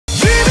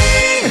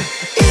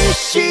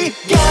し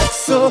が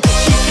そう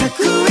四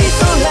角い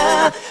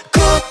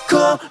空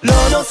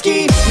心の隙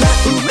間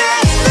埋め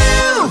る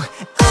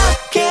明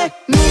け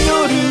ぬ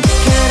夜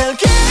から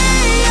けよ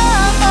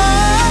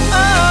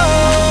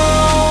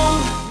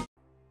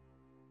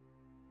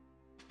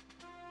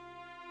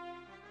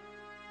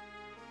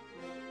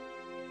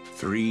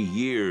3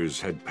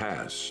 years had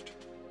passed,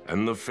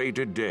 and the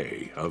fated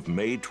day of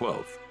May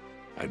 12th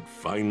had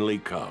finally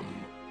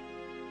come.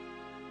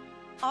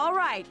 All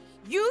right,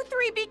 you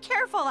three be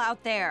careful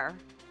out there.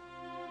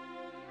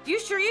 You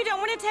sure you don't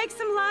want to take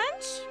some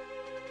lunch?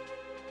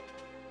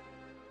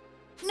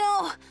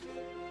 No,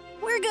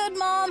 we're good,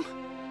 Mom.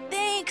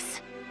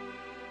 Thanks.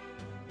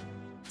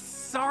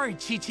 Sorry,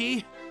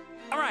 Chi-Chi.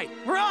 All right,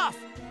 we're off!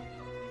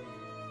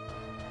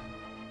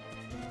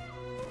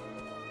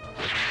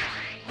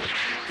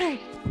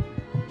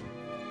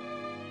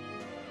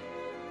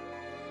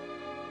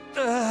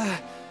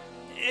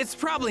 It's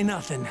probably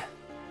nothing.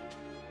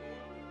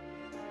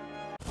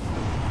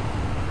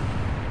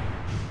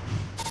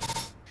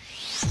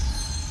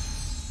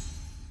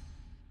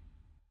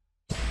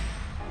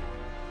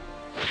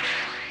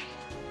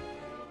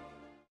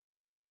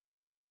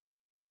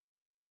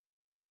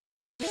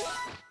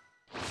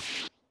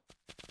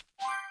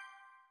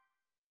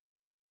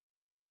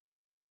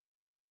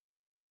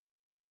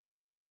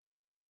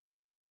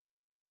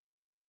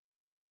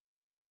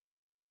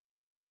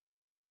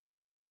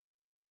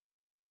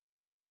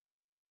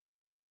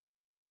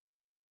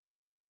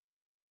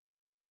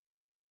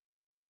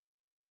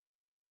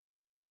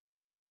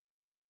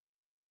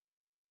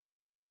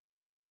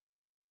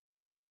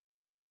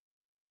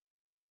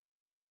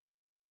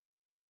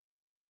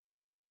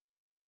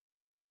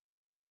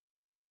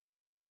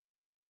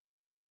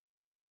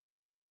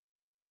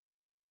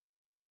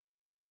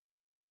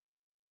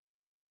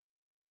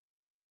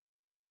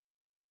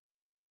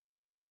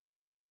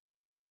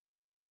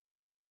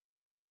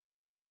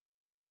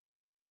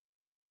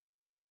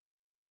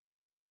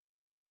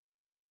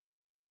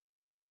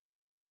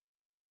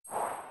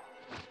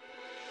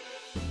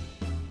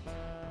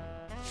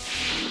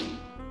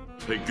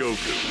 Hey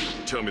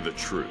Goku, tell me the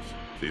truth.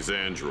 These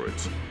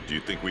androids, do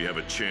you think we have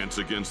a chance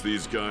against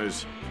these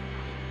guys?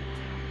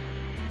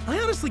 I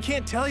honestly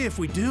can't tell you if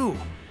we do.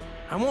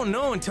 I won't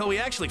know until we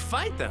actually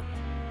fight them.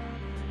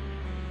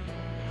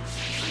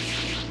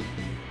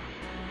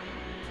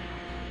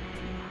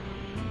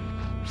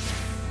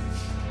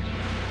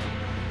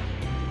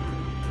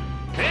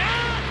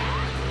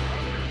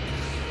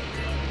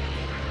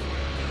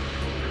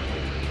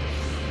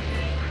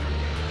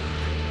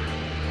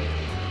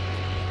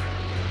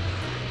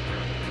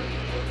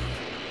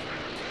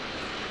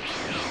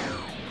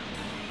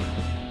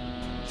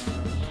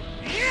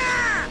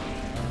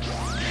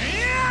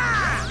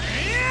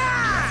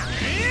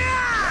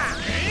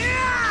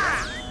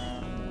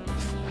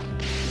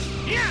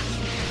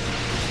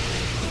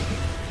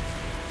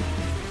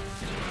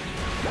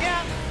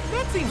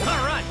 Seems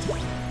all right.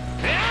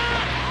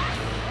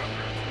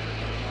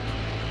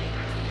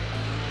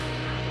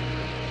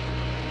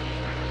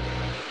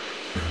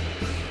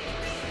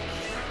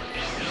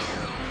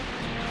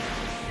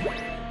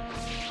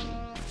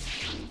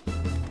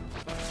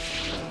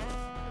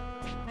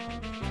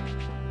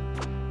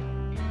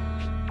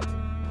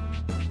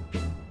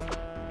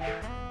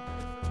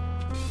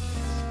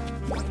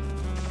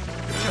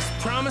 Just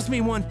promise me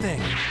one thing.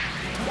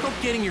 Don't go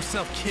getting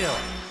yourself killed.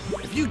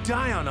 If you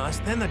die on us,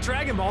 then the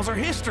Dragon Balls are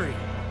history.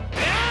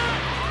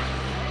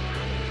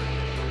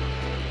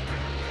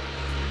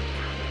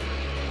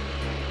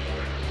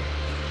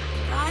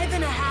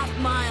 5.5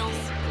 miles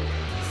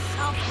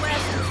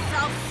southwest of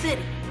South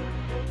City.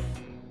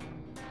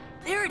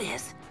 There it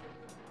is.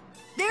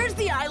 There's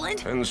the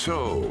island. And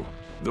so,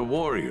 the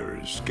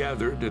warriors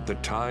gathered at the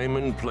time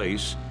and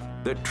place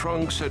that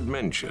Trunks had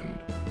mentioned.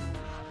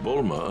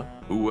 Bulma,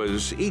 who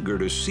was eager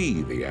to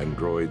see the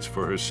androids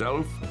for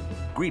herself,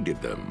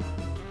 greeted them.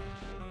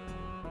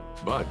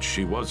 But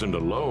she wasn't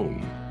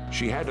alone.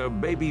 She had a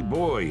baby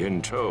boy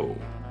in tow.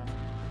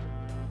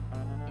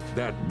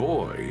 That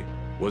boy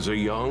was a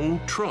young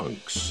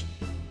Trunks,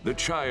 the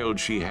child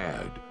she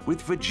had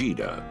with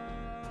Vegeta.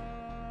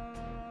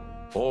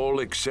 All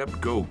except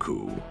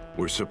Goku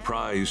were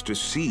surprised to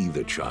see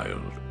the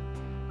child.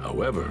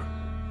 However,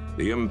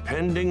 the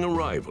impending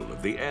arrival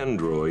of the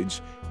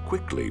androids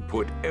quickly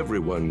put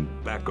everyone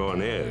back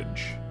on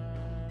edge.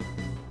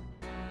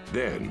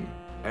 Then,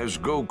 as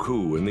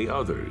Goku and the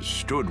others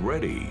stood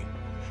ready,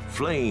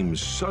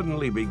 flames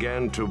suddenly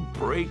began to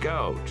break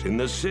out in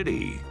the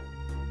city.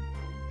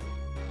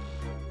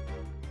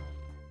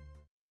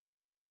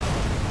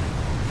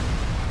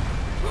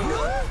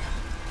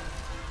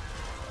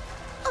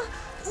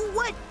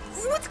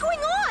 What's going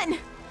on?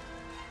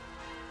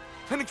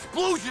 An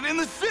explosion in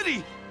the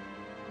city!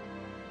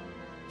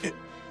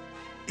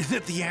 Is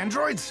it the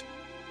androids?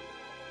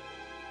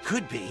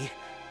 Could be,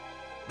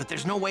 but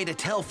there's no way to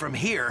tell from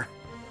here.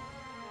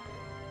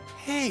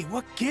 Hey,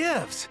 what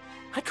gives?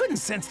 I couldn't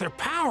sense their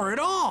power at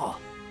all.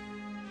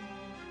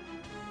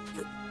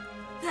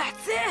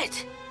 That's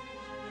it!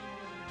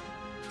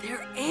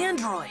 They're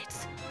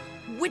androids,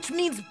 which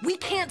means we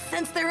can't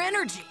sense their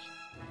energy.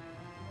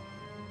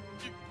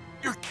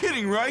 You're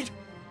kidding, right?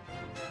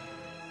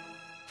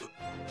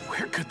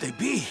 Where could they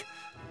be?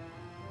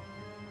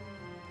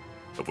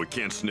 If we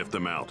can't sniff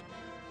them out,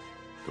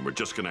 then we're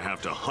just gonna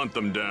have to hunt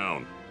them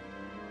down.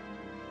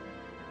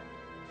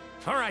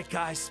 All right,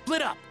 guys,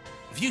 split up.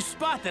 If you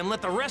spot them,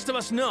 let the rest of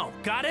us know.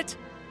 Got it?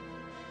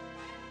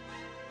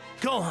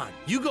 Gohan,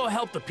 you go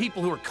help the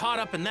people who were caught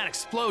up in that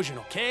explosion,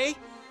 okay?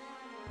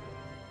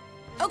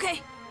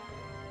 Okay.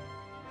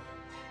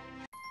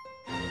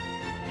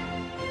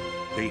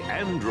 The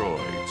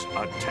androids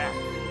attack.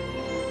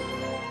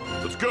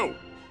 Let's go!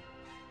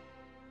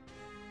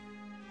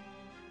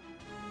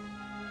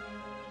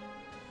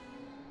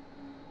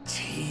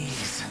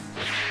 Jeez.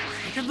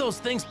 What could those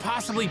things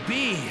possibly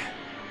be?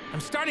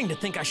 I'm starting to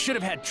think I should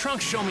have had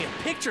Trunks show me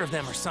a picture of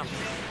them or something.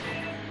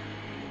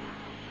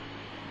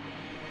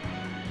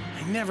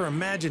 I never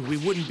imagined we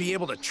wouldn't be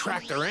able to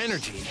track their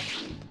energy.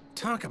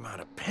 Talk about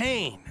a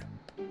pain.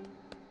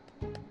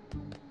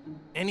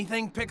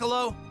 Anything,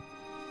 Piccolo?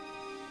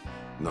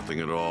 Nothing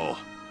at all.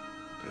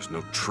 There's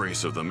no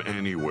trace of them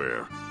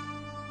anywhere.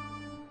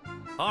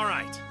 All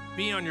right,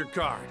 be on your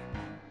guard.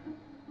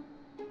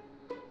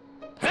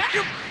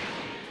 If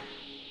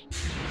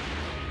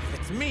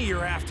it's me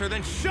you're after,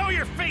 then show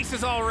your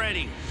faces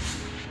already!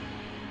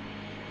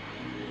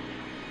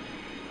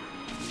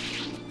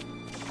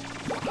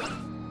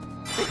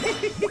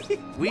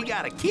 We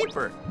got a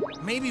keeper.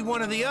 Maybe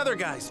one of the other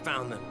guys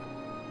found them.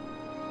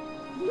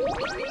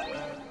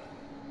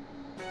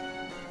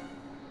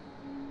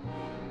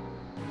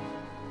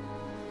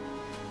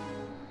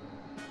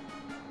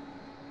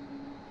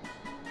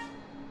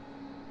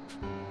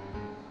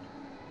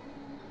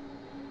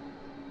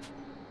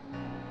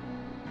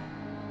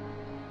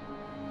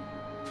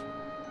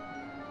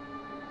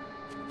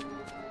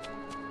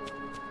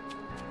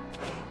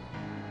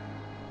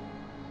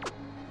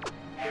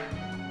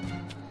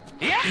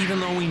 Even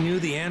though we knew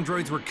the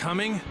androids were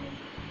coming,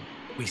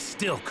 we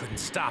still couldn't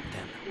stop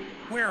them.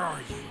 Where are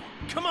you?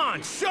 Come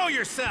on, show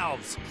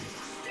yourselves!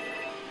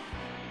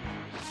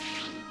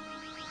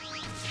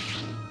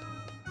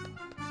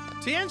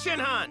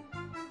 Tien-Shin-Han!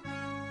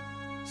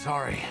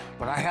 Sorry,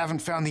 but I haven't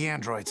found the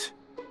androids.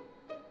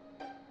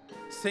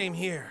 Same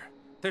here.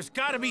 There's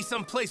gotta be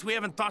some place we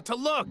haven't thought to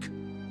look.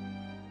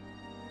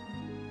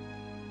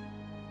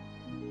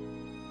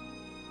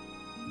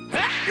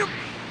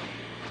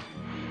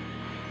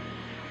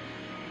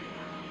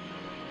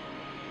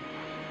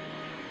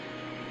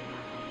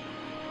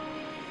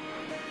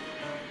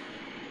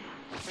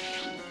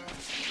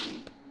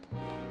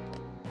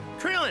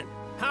 Krillin,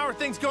 how are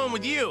things going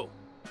with you?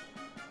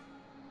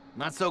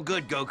 Not so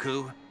good,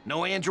 Goku.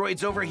 No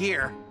androids over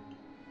here.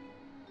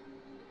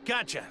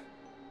 Gotcha.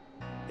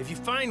 If you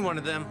find one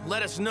of them,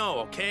 let us know,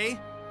 okay?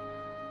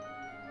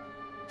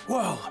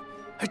 Whoa,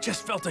 I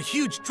just felt a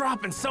huge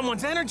drop in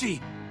someone's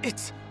energy.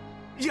 It's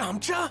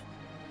Yamcha?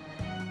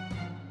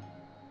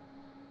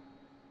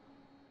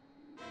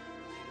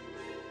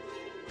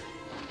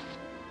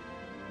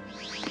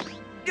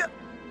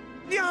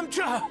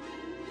 Yamcha!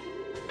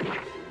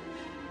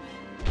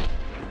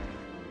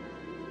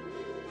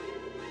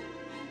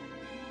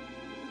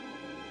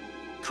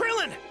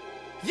 Krillin!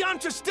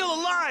 Yamcha's still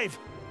alive!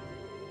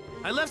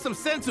 I left some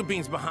sensu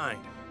beans behind.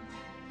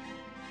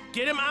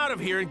 Get him out of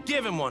here and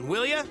give him one,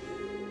 will ya?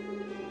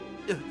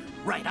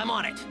 Right, I'm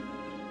on it.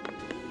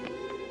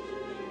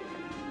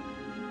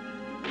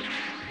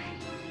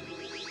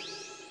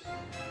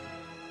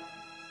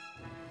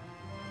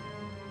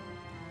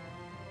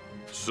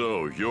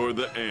 So, you're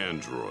the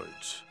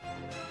androids.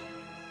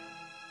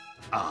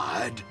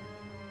 Odd.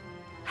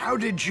 How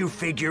did you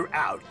figure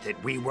out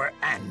that we were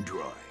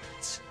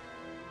androids?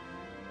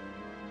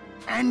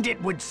 And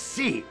it would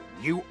seem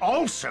you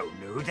also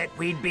knew that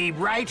we'd be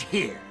right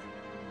here.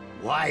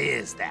 Why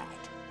is that?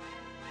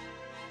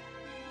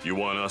 You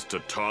want us to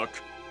talk?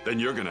 Then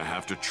you're gonna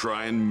have to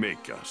try and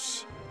make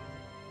us.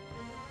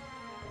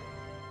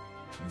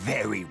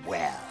 Very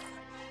well.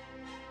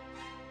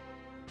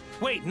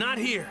 Wait, not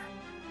here.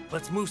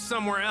 Let's move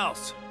somewhere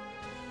else.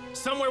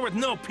 Somewhere with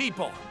no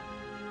people.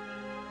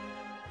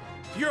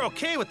 You're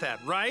okay with that,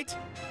 right?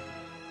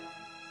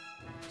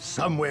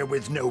 Somewhere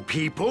with no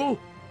people?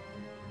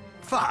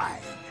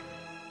 Fine.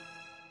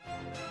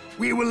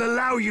 We will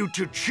allow you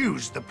to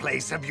choose the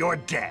place of your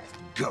death,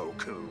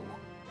 Goku.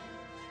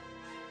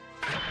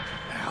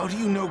 How do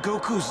you know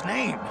Goku's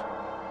name?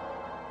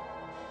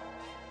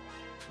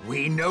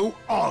 We know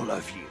all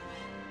of you.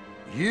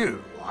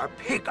 You are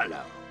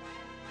Piccolo.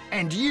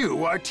 And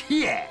you are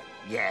Tien,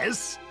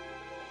 yes?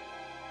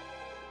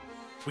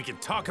 We can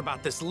talk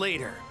about this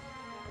later.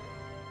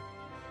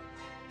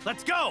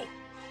 Let's go!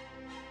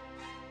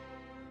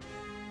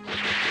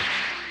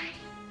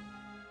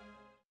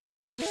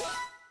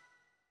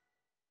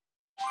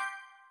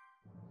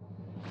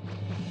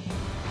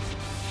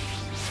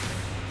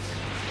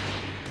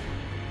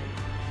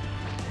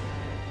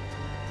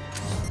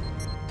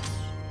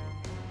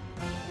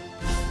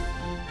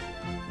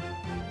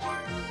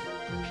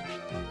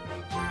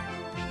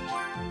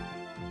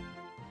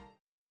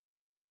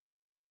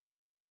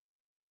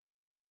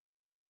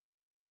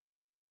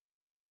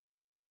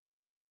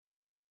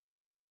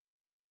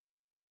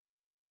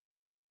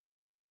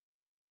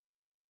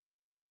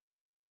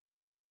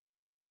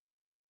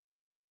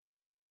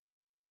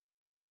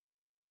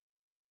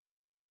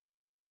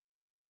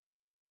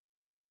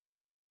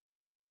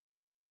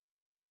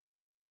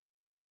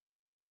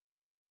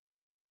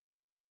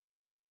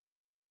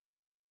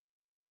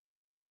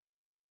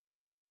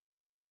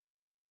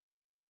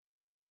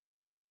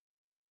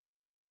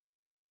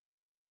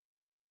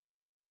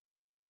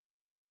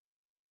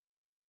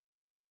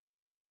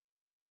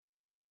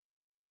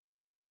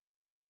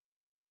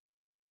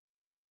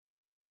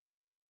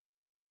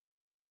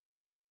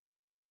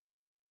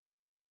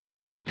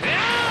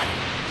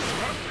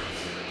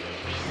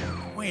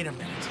 Wait a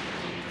minute.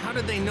 How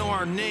did they know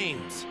our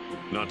names?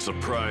 Not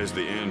surprised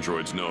the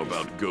androids know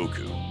about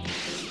Goku.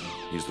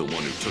 He's the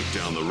one who took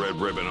down the Red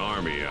Ribbon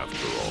Army,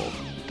 after all.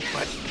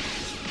 But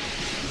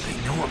they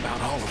know about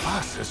all of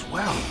us as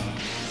well.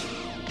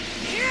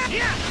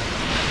 Yeah!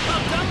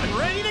 Pumped up and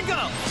ready to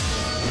go!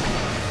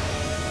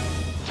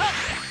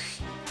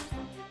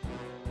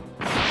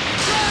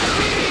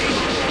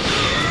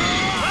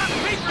 Rock,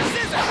 paper,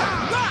 scissors!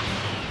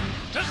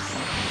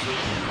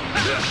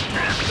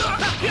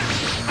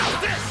 How's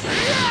this?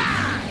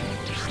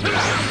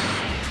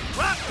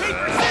 Rock,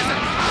 paper,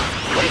 scissors!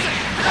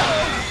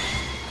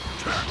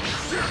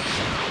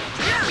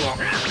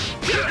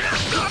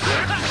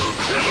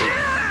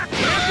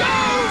 Here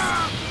goes!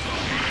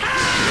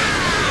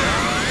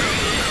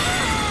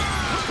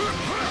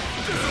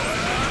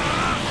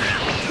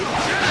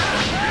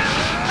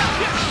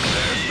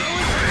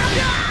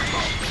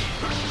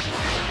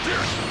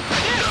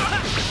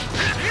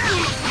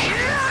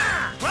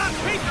 Rock,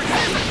 paper,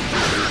 scissors!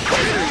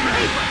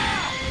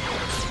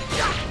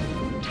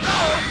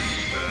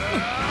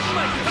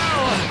 My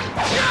power!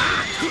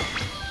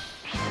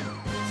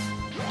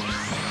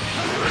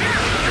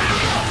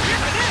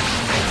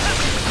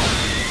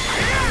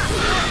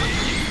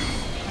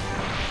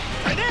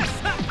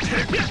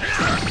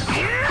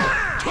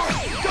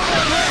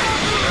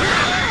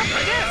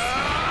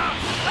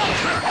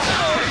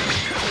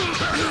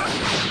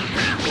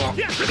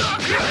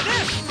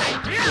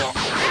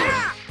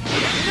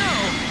 No,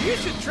 you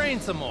should train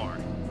some more.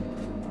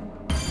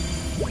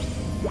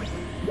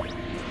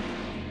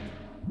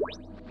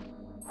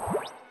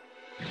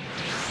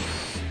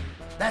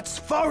 That's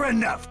far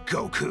enough,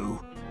 Goku.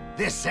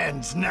 This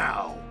ends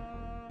now.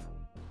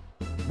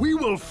 We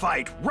will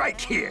fight right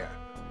here.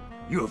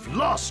 You have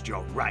lost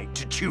your right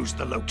to choose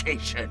the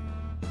location.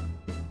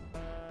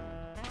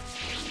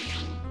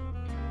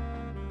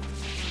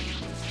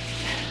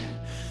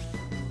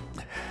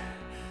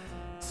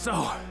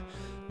 So,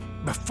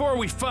 before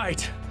we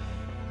fight,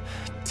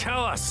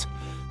 tell us.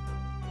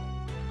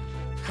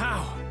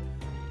 How?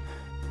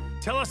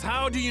 Tell us,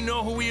 how do you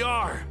know who we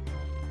are?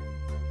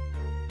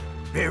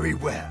 Very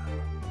well.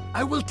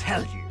 I will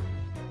tell you.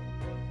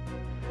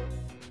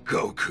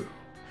 Goku,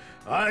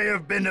 I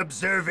have been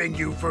observing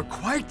you for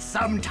quite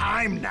some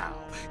time now,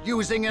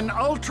 using an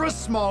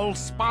ultra-small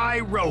spy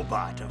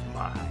robot of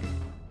mine.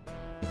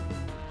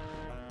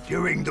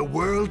 During the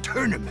World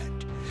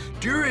Tournament,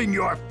 during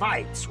your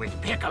fights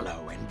with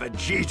Piccolo and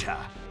Vegeta,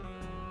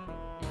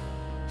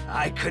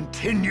 I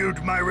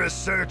continued my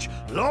research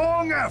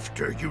long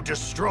after you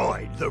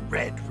destroyed the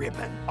Red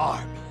Ribbon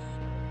Army,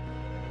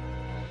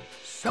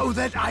 so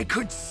that I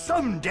could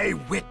someday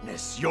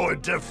witness your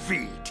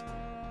defeat.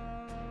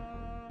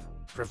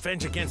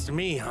 Revenge against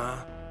me,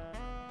 huh?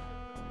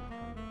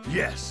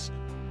 Yes.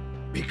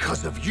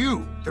 Because of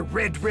you, the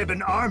Red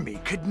Ribbon Army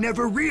could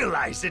never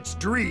realize its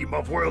dream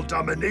of world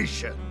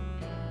domination.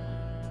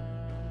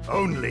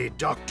 Only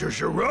Dr.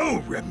 Gero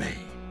remained.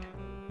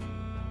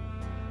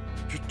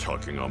 You're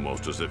talking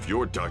almost as if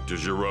you're Dr.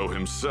 Gero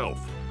himself.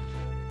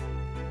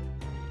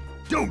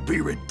 Don't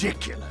be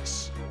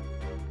ridiculous.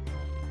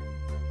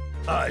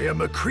 I am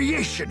a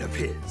creation of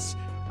his.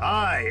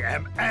 I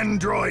am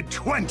Android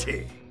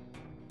 20.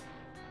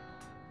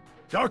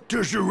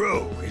 Dr.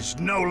 Gero is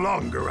no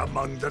longer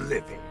among the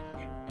living.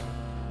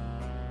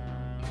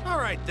 All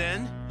right,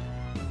 then.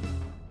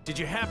 Did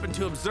you happen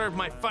to observe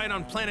my fight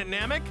on planet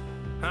Namek?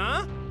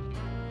 Huh?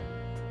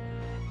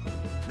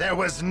 There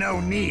was no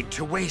need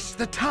to waste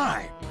the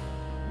time.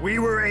 We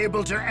were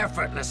able to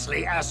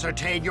effortlessly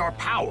ascertain your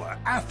power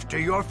after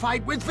your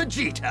fight with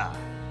Vegeta.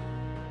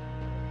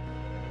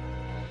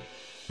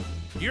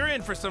 You're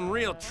in for some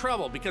real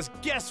trouble, because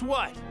guess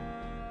what?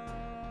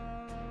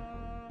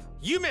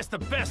 You missed the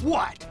best—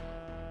 What?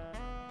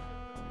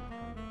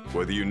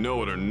 Whether you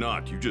know it or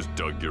not, you just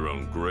dug your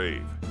own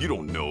grave. You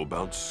don't know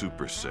about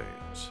Super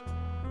Saiyans.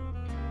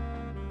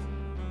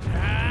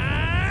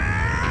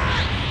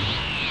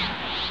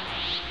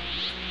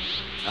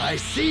 I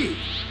see.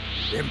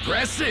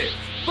 Impressive,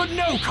 but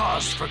no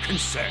cause for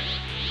concern.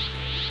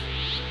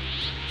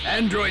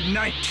 Android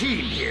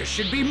 19 here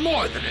should be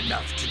more than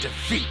enough to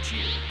defeat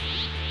you.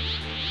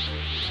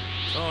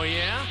 Oh,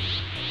 yeah?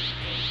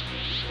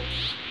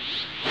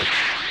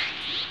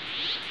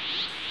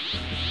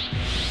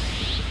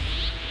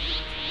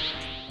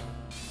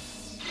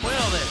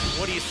 Well then,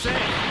 what do you say?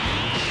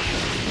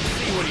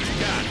 See what he's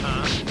got,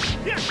 huh?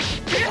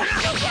 Here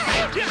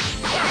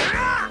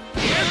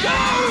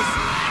goes!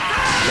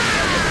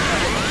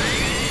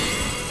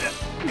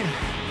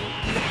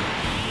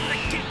 I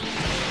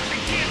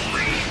can't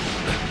breathe!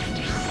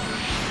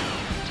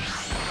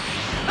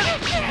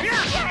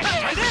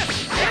 Try this!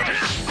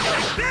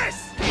 Like this!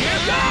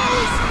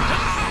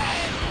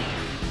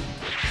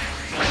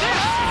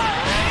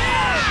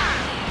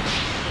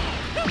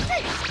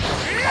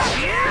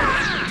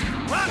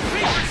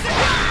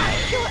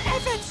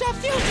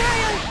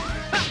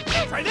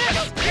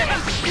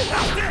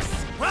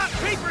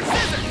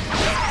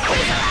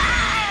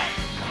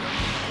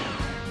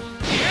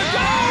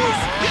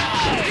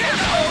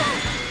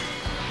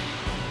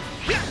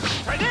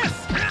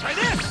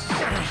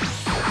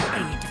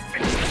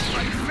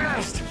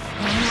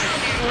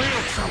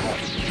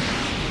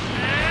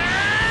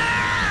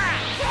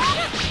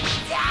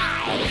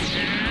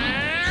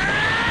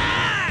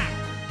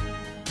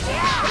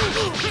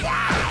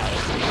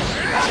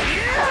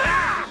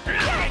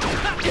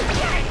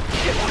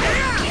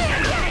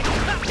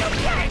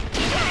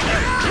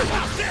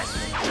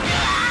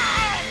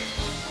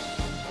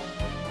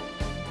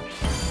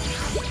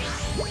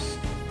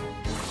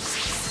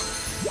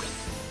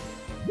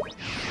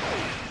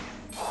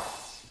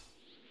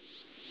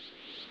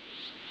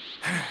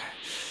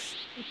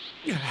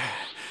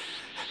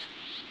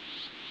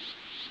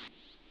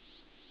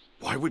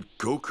 Why would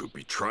Goku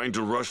be trying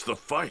to rush the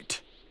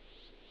fight?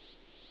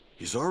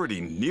 He's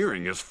already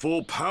nearing his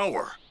full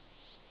power.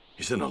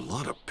 He's in a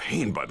lot of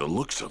pain by the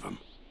looks of him.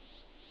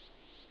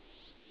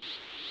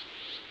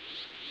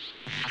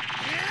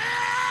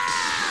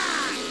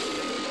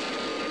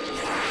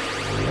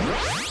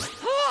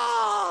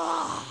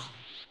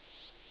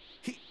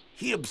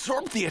 He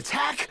absorbed the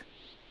attack?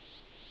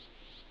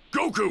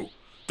 Goku!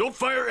 Don't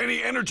fire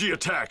any energy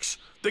attacks!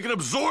 They can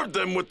absorb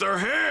them with their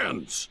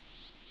hands!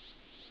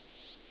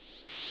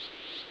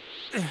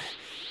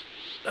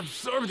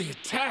 Absorb the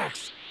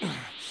attacks.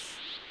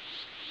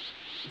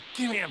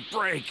 Give me a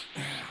break.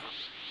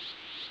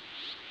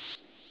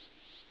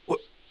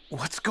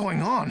 What's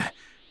going on?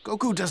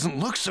 Goku doesn't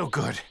look so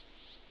good.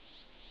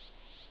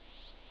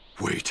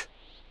 Wait.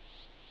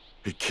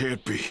 It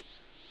can't be.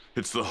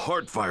 It's the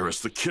heart virus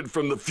the kid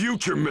from the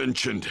future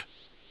mentioned.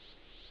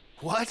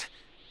 What?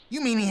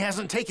 You mean he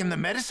hasn't taken the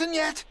medicine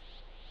yet?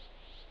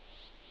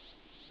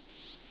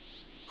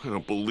 I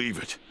don't believe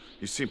it.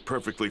 He seemed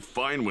perfectly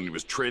fine when he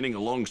was training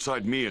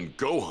alongside me and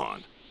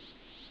Gohan.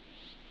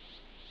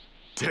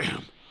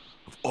 Damn.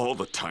 Of all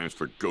the times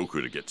for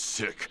Goku to get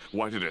sick,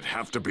 why did it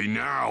have to be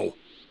now?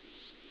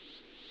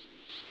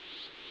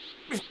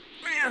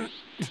 Man,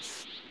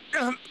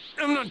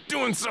 I'm not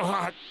doing so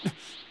hot.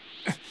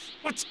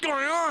 What's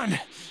going on?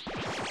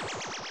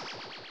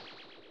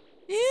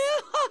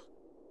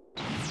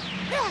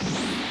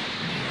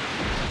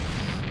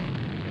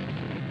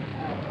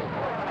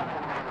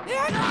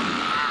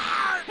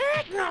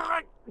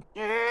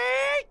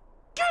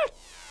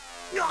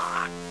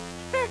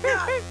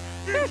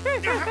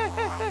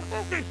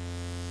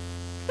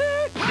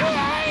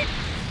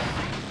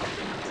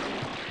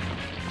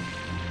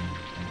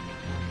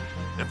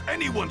 If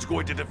anyone's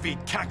going to defeat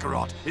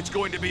Kakarot, it's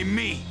going to be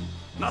me,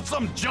 not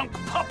some junk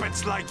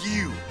puppets like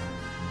you.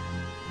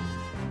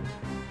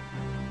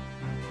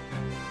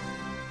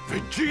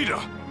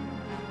 Vegeta!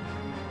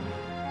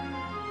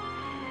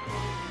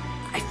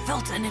 I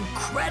felt an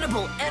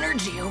incredible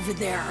energy over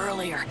there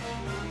earlier,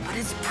 but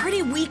it's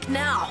pretty weak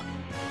now.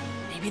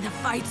 Maybe the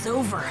fight's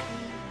over.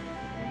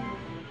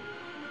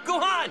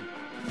 Gohan!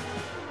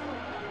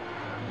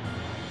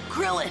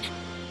 Krillin!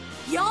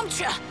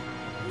 Yamcha!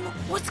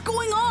 What's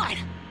going on?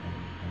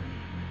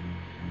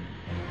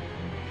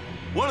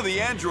 One of the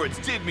androids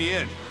did me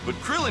in, but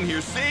Krillin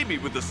here saved me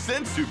with the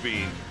sensu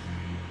bean.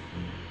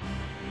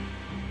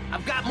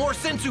 I've got more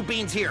sensu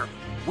beans here.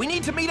 We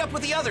need to meet up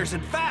with the others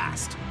and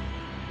fast.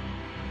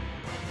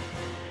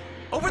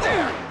 Over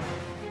there!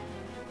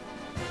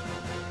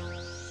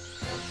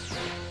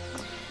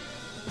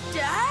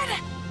 Dad?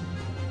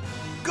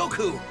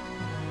 Goku!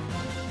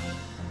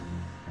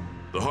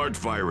 The heart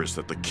virus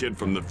that the kid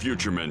from the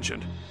future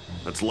mentioned.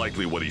 That's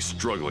likely what he's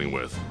struggling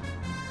with.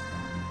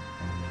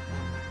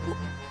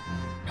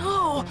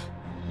 No!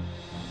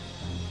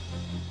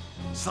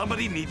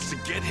 Somebody needs to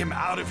get him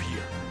out of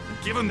here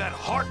and give him that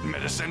heart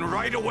medicine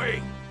right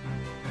away.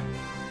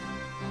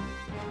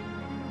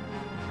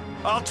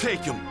 I'll take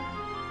him.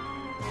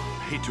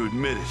 I hate to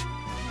admit it,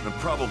 but I'm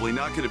probably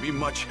not going to be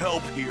much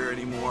help here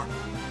anymore.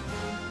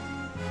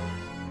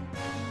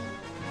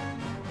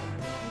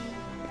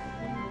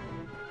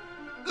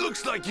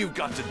 Looks like you've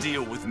got to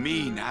deal with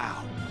me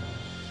now.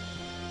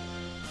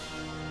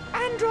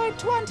 Android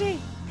 20,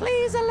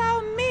 please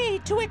allow me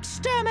to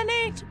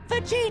exterminate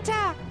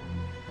Vegeta!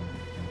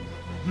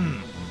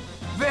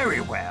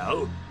 Very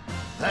well.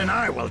 Then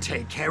I will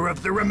take care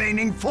of the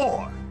remaining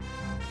 4.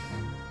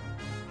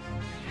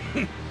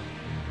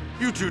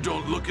 You two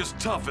don't look as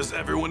tough as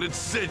everyone had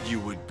said you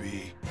would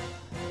be.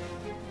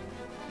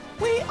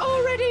 We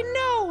already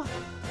know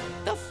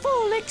the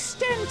full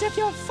extent of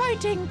your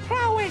fighting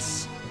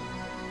prowess.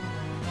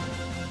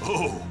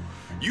 Oh,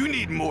 you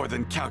need more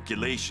than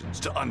calculations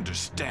to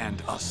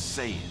understand us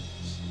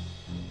Saiyans.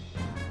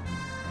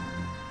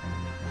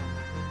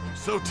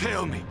 So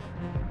tell me,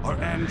 are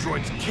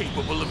androids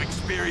capable of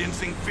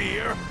experiencing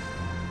fear?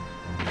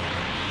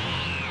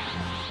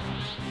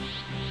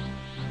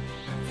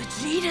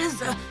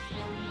 Vegeta's a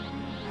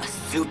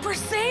Super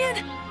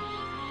Saiyan?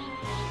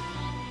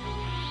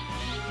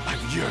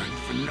 I've yearned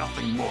for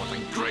nothing more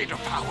than greater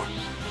power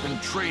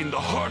and trained the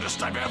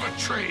hardest I've ever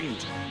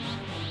trained.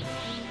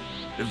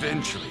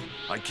 Eventually,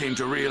 I came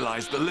to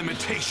realize the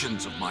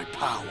limitations of my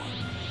power.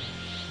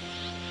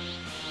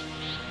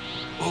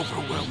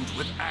 Overwhelmed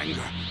with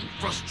anger and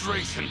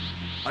frustration,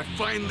 I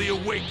finally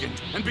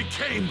awakened and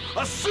became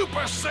a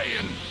Super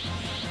Saiyan!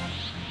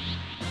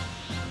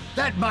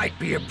 That might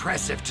be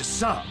impressive to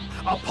some.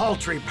 A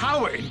paltry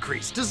power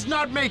increase does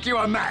not make you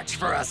a match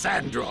for us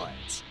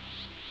androids.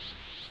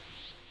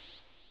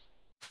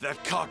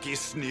 That cocky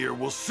sneer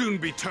will soon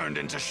be turned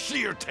into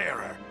sheer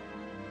terror.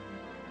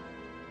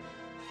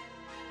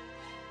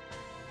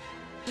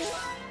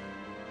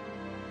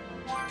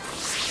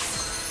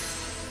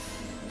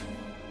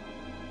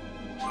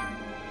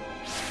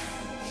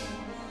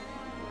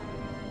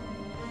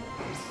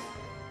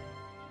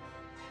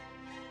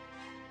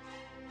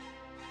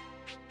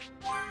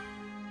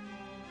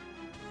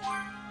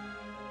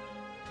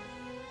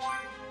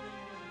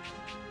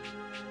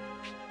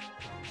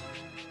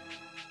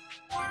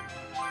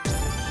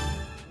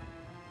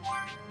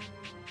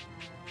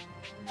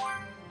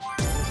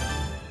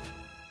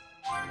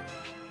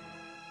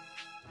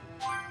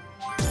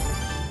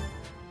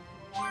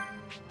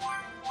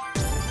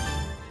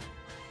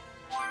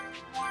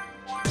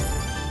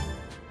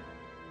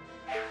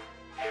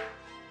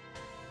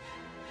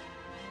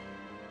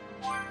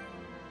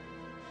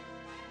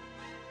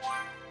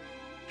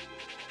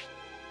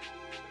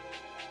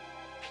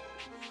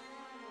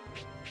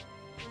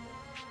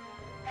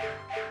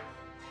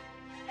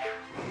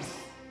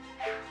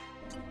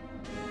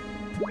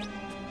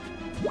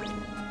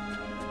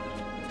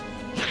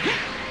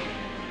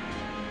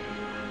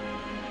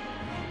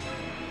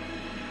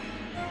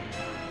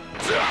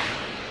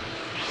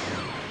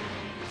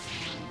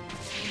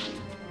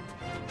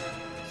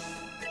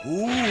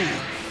 Ooh,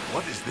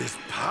 what is this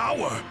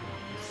power?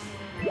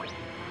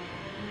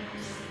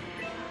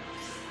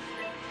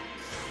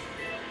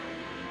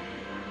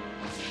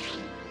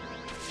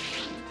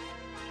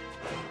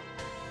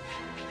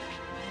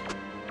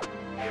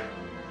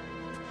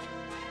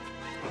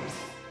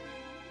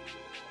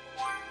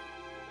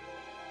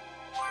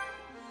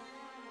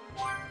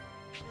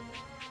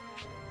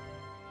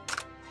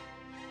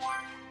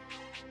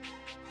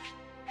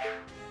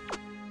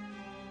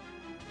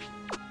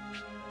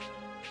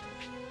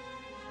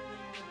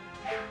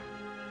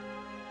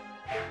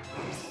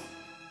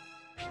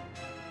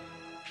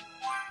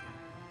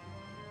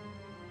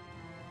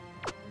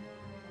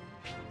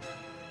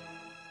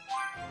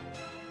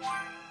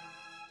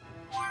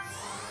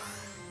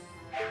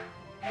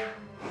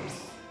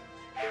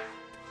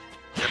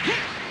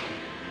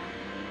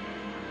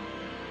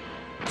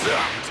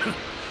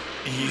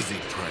 Easy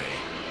prey.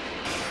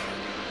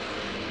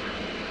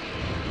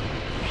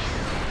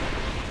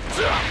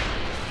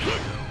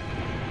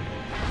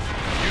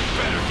 You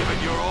better give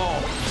it your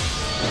all.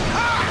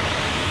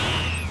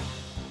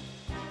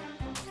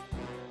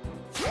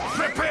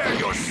 Prepare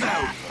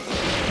yourself!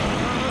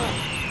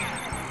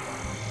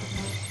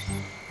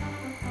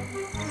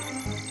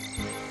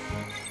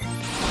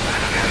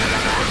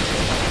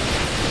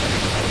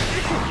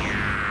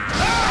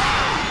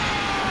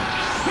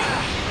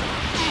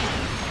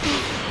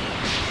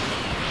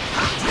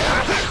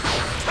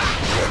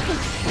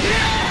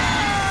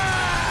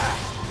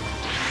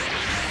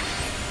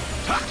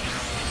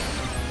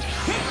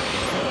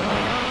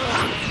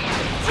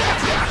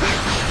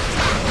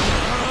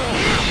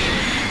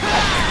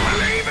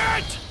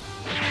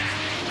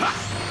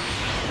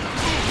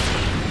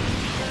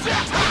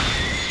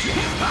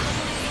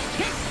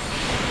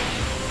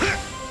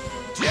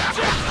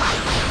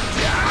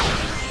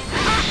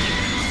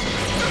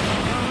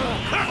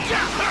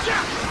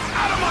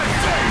 Out of my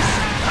face!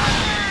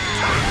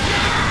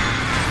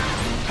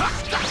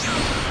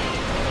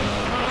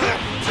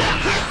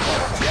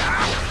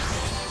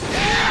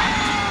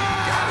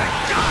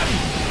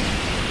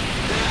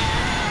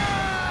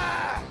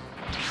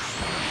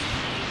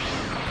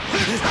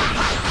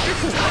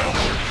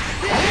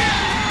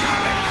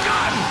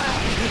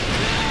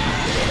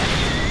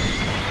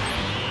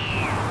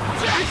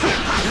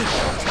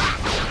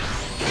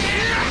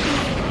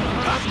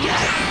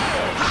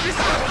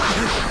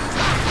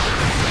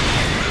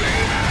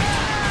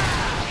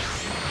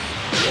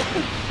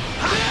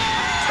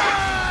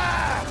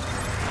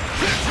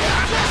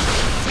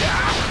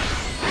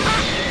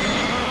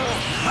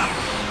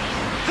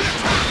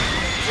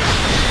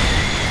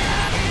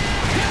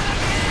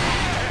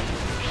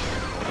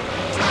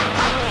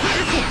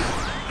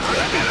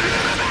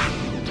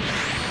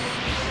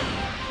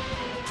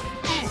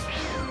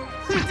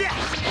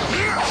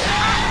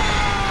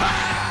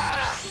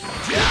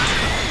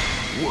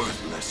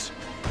 Worthless.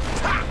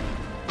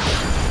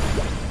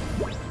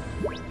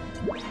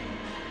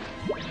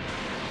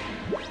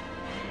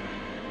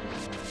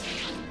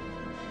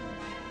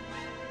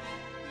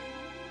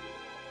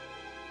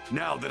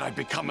 Now that I've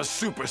become a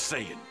Super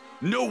Saiyan,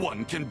 no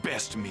one can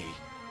best me.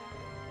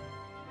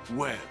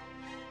 Well,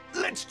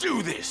 let's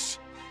do this!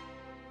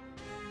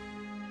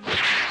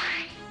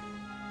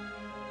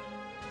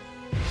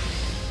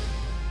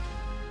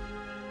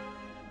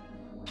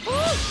 Just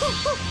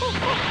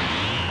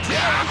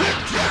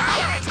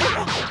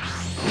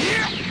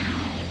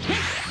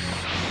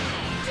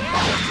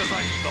as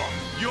I thought,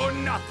 you're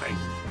nothing!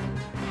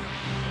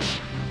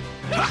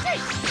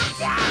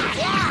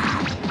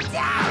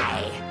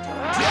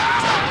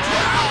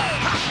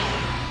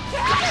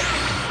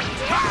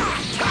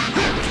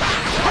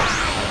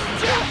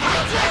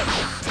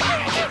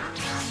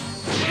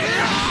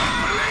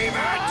 Believe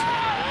it!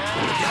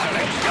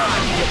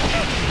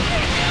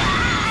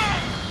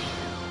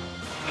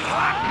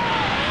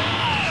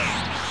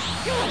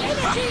 Your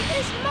energy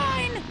is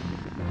mine!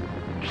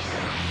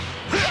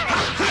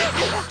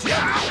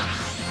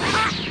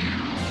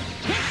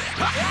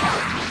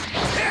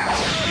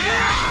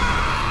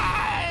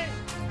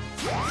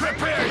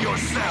 Prepare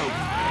yourself!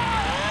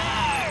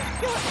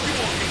 You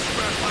walking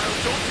scrap pile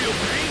don't feel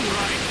pain,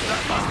 right?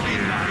 That must be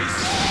nice!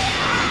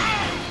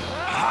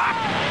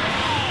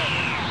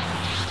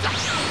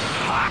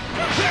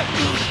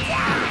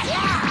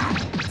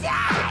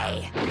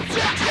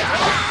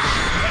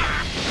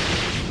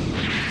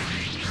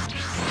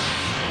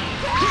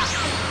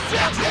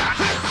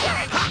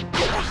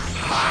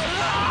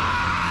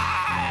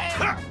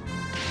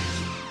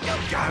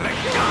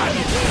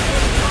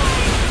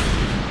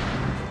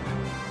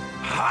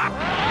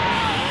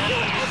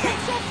 Your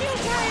efforts are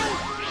futile!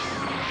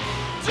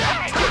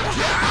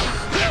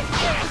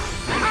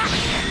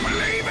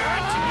 Believe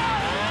it!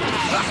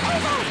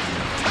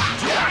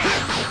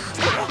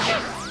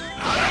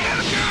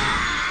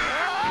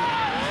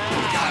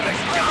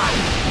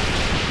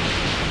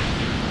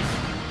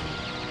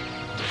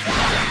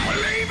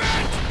 Believe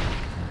it!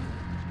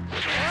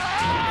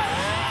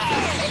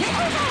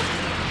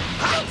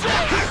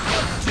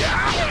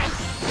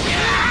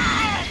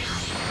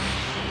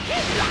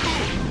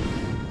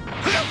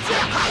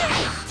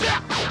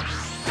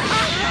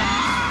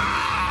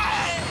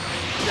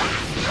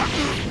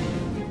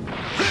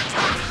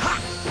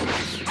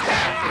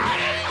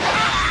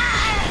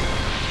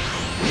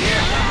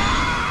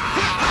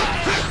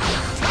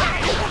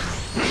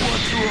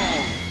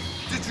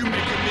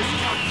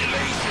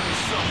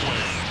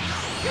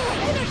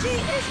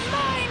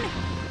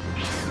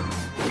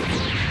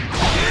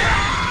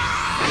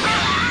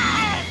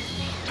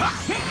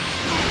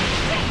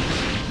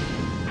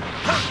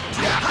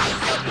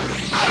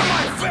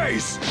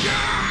 face!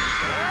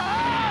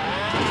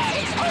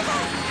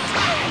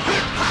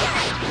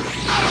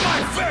 Out of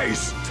my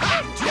face!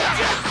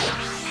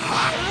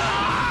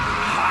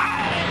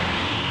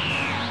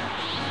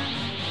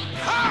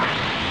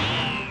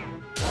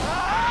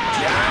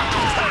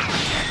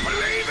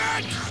 Believe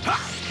it!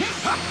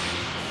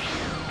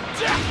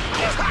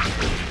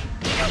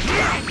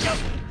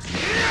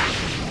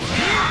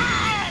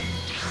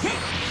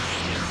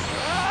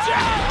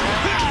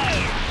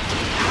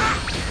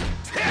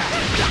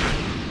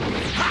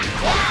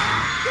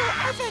 Your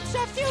efforts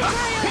are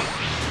futile!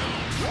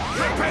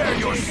 Prepare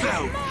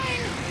yourself!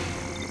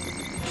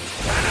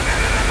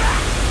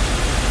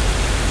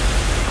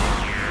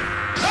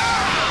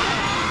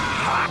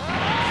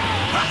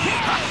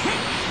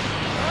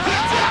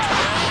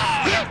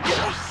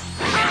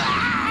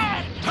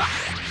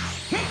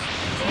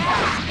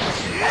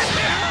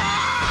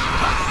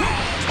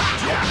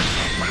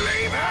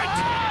 Believe it!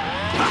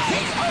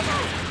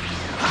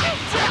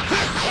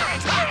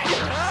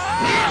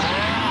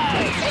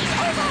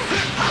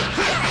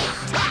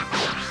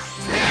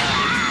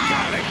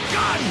 Got a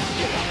gun!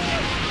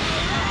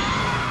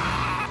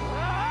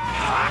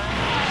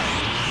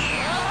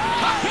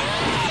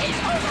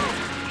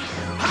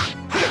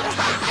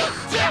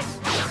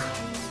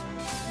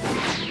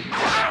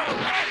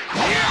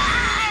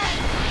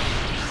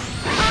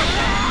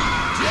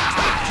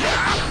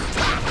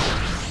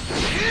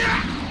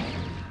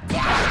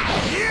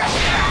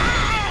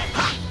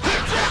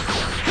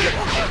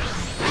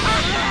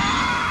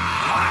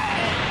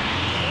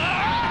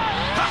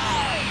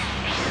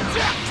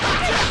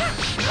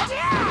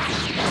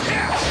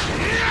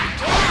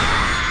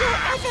 Your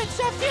efforts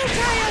are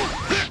futile!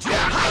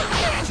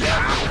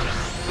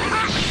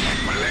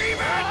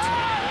 Believe it!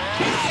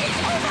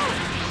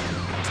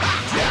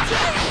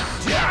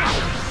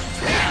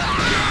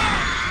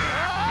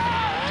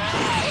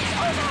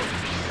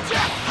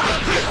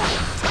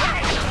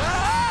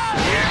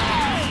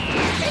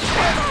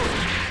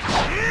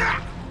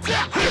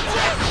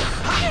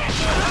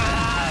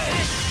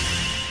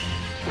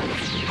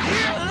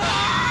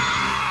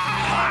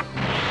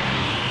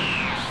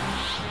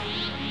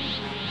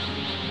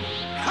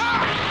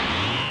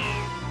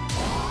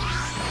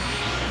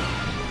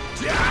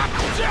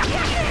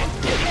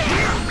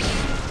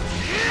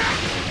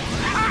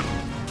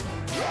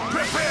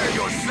 Prepare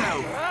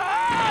yourself!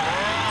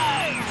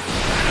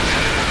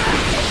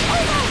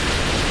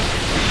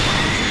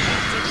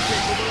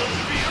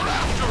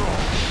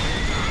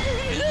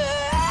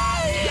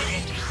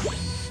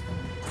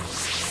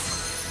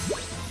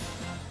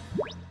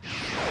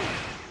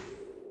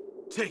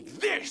 Take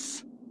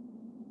this!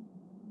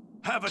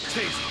 Have a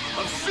taste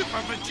of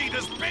Super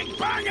Vegeta's Big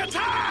Bang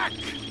Attack!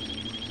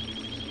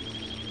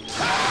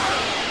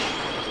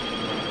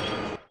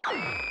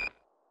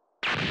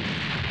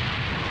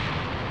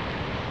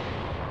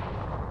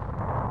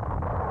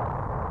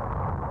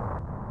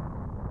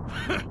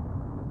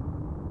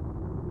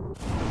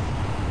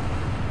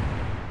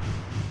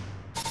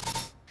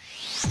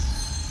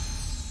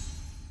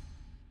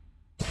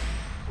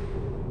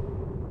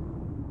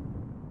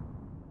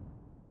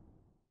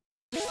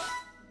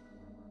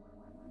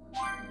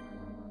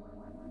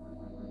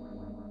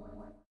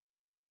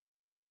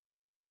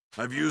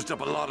 I've used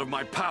up a lot of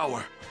my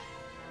power.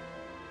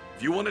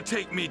 If you want to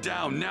take me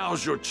down,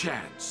 now's your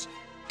chance.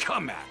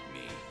 Come at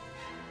me.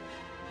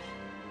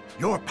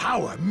 Your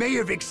power may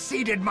have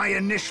exceeded my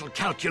initial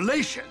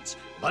calculations,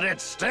 but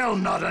it's still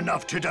not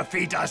enough to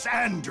defeat us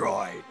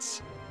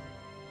androids.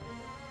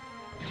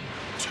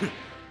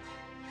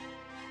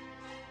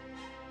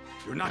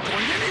 You're not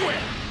going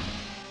anywhere!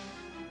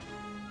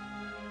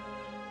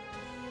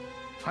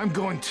 I'm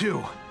going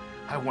too.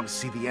 I want to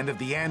see the end of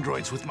the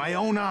androids with my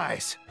own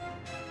eyes.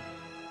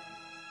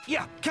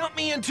 Yeah, count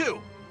me in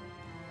too.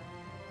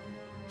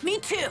 Me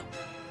too.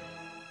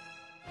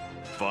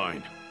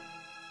 Fine.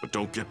 But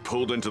don't get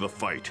pulled into the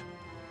fight.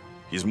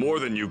 He's more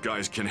than you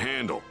guys can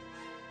handle.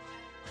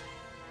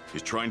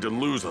 He's trying to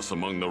lose us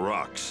among the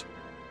rocks.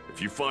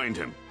 If you find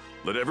him,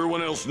 let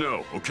everyone else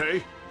know,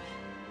 okay?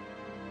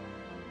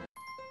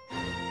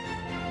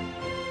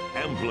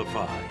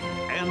 Amplify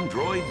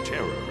Android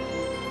Terror.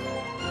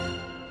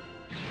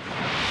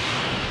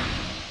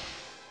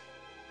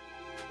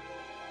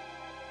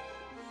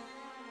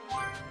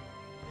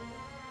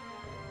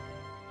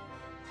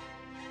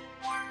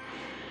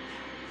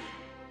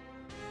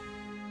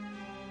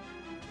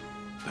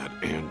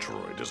 That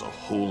android is a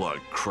whole lot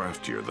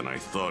craftier than I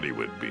thought he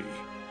would be.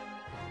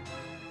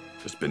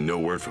 There's been no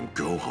word from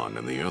Gohan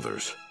and the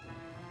others.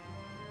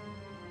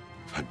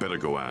 I'd better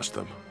go ask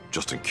them,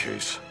 just in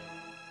case.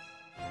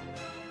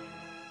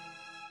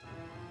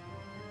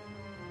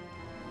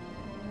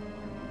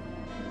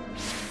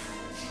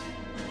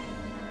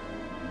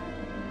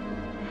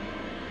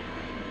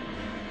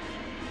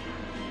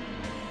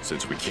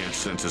 Since we can't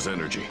sense his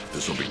energy,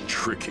 this will be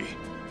tricky.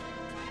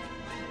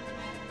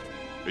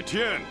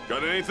 Etienne,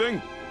 got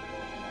anything?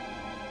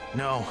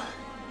 No,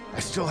 I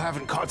still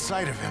haven't caught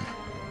sight of him.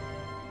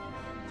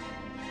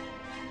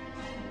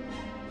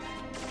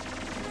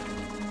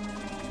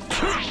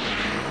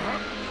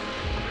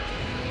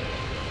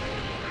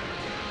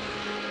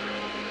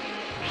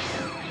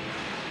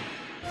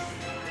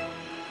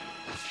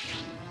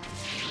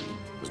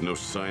 There's no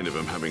sign of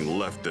him having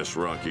left this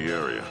rocky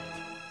area.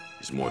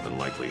 He's more than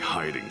likely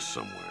hiding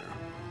somewhere.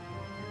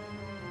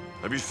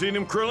 Have you seen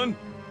him, Krillin?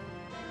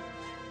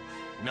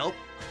 Nope.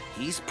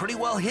 He's pretty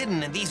well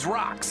hidden in these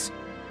rocks.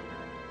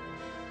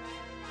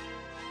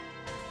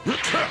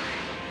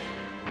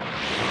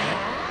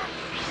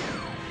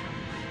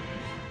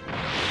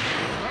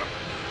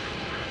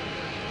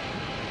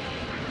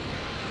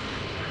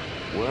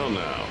 Well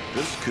now,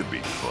 this could be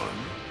fun.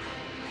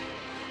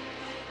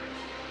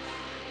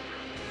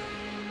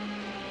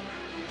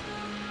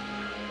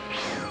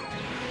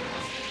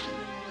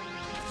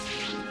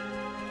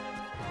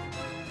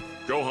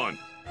 Gohan,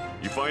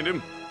 you find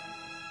him?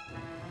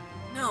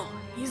 No,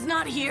 he's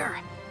not here.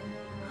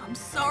 I'm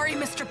sorry,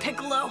 Mr.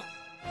 Piccolo.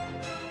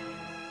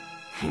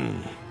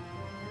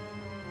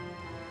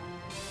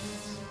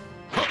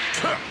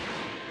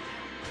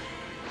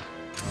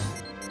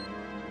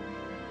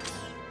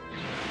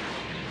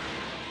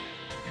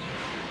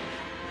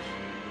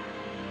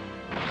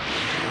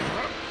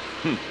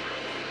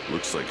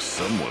 Looks like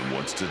someone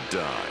wants to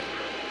die.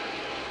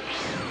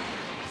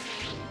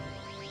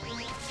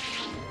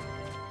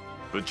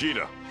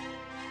 Vegeta,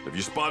 have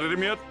you spotted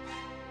him yet?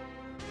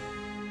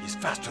 He's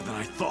faster than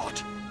I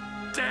thought.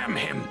 Damn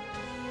him!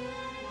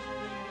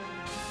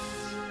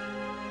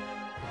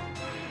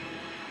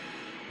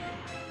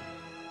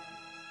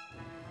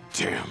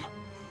 Damn.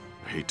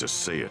 I hate to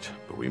say it,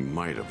 but we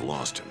might have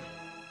lost him.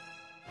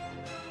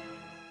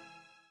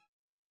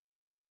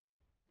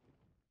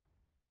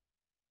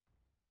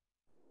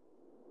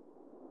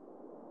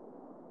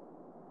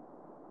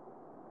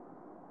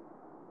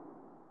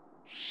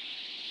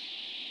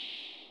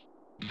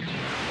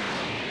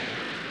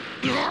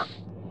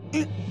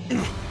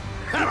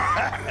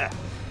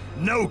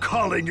 No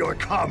calling your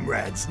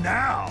comrades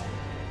now.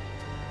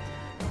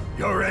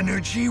 Your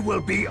energy will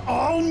be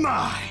all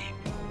mine.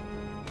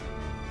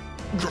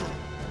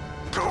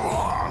 Go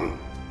on.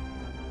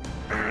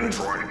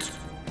 Androids,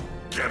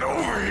 get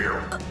over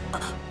here.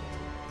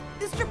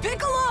 Mr.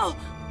 Piccolo!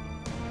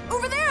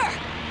 Over there!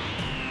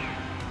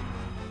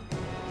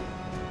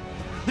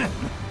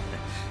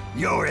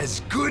 You're as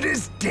good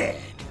as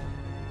dead.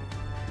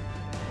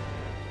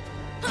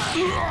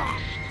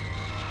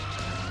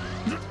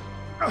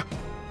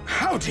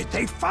 How did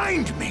they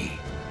find me?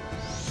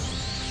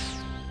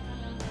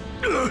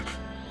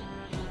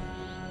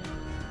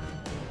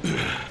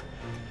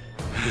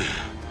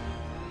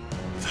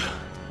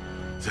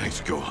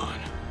 Thanks, Gohan.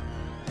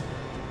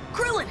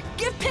 Krillin,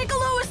 give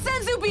Piccolo a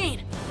Senzu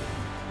Bean!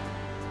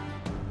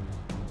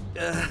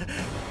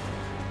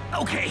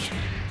 Okay.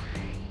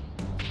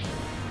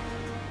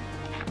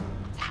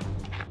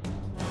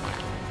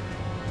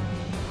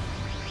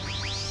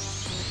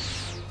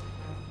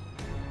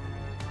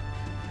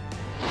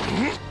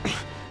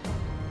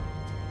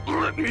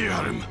 Let me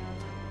at him.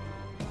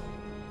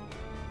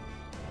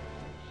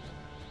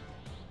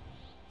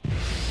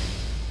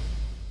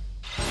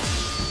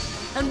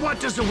 And what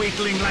does a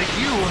weakling like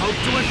you hope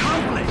to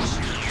accomplish?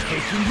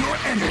 Taking your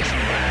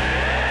energy.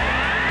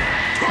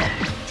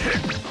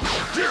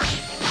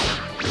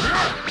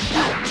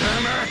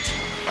 Damn it!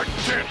 I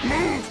can't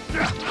move!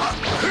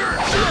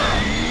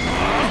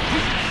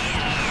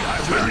 I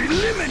will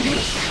eliminate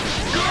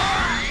you!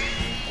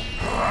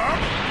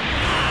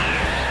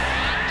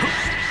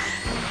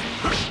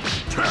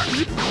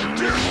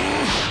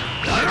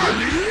 I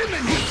will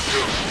eliminate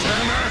you!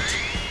 Damn it!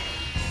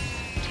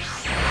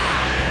 I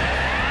can't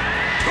move!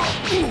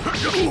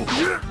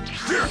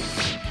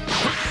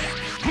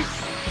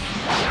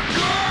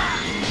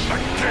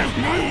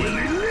 I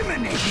will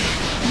eliminate you!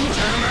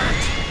 Damn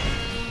it!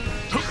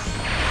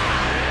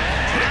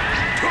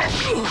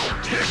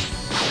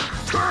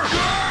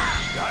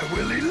 I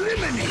will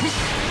eliminate you!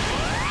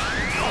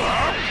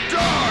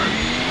 Die!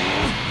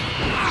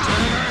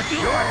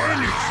 Your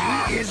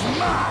energy is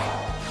mine!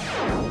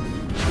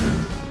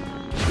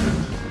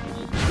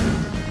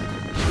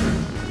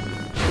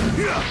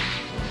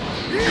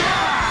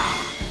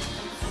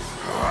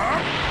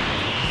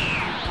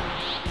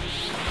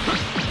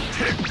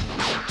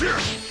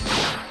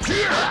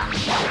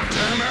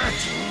 Damn it!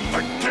 I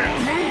can't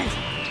move!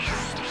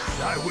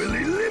 I will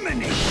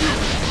eliminate you!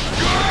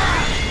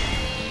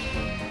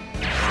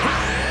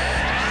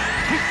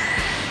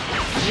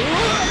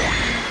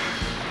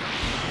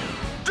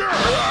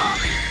 Damn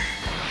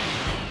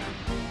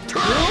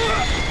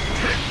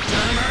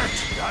it!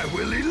 I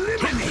will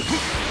eliminate you!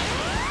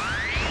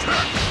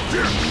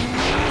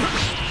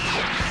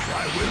 I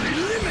will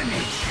eliminate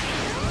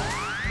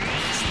you!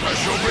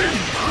 Special beam!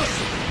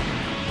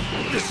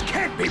 This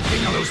can't be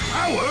Piccolo's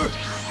power!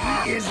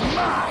 He is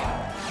mine!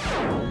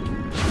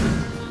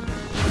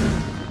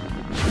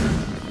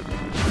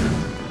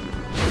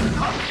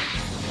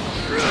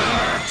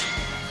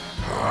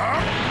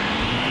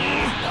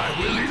 I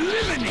will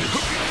eliminate you!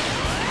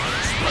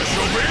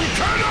 Special beam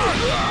cannon!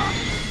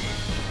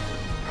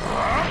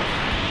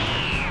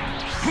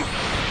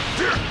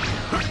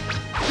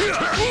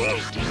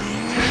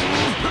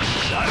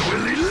 I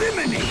will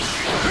eliminate you!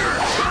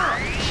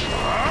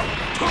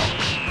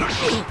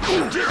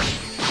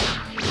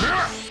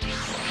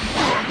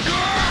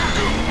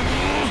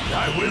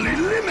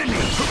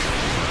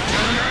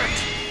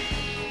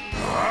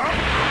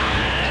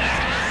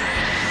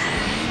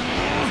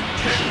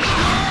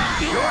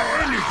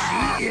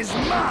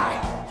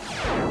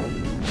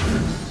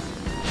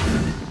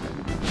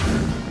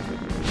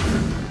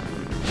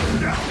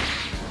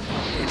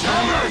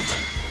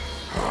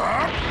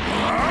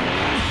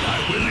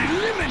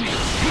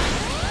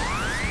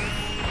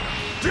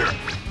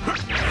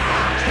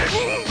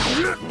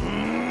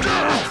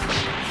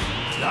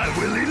 I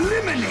will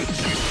eliminate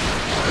you!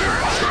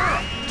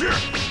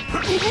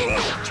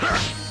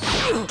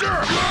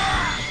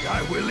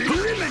 I will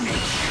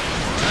eliminate you!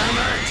 Damn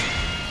it!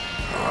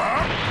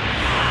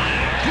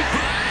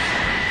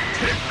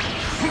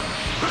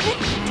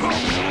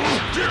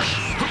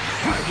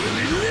 I will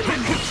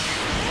eliminate you!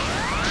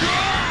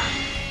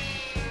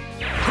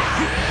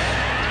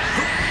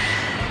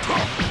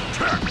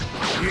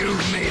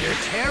 You've made a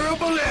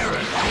terrible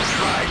error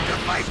trying to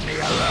fight me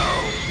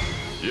alone.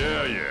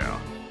 Yeah.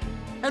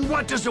 And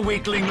what does a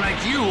weakling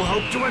like you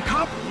hope to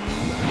accomplish?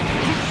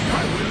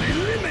 I will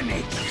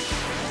eliminate you!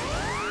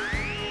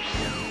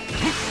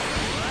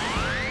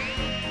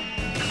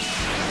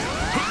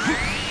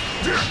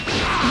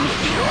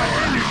 Your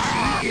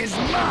energy is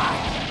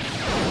mine!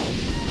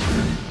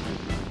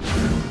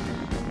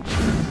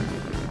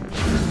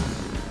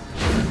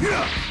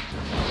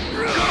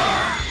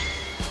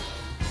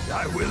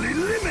 I will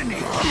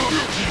eliminate you!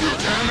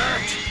 Damn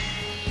it!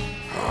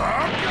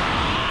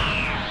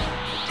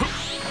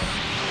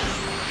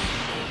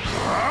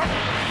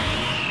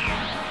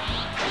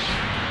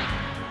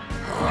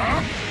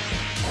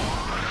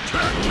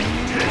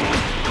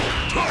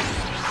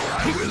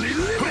 I will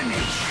eliminate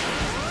you!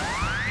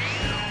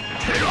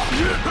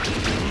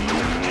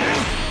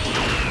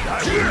 I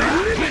will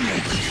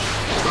eliminate you!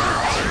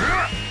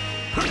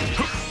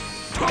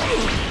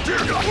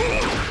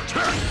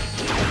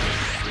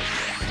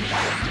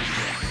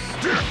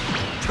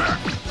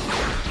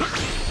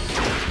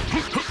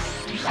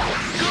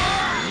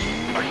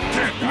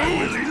 I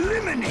will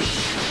eliminate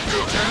you!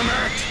 Damn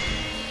it!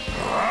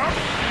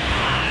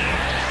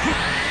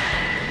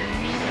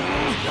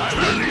 I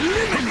will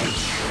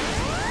eliminate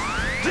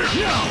you!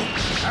 No!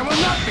 I will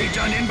not be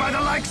done in by the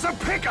likes of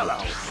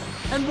Piccolo!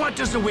 And what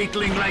does a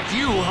weakling like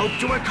you hope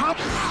to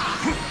accomplish?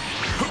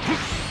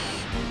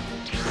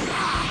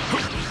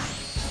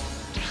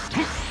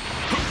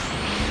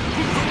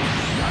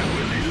 I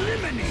will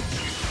eliminate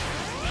you!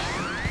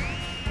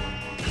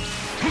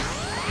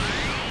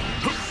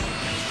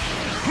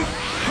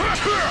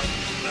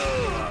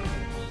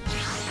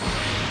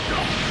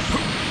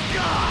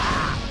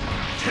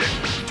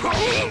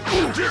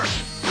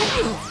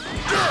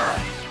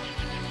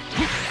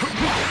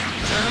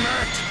 Damn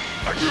it!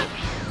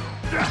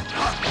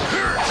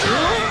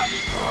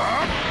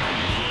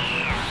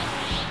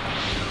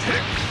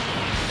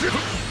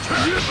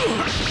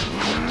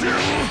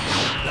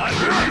 I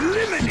will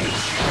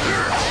eliminate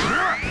you!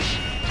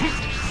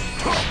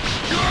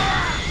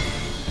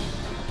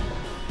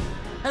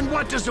 And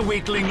what does a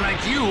weakling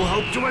like you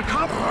hope to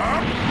accomplish? I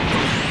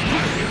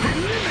will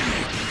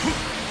eliminate you!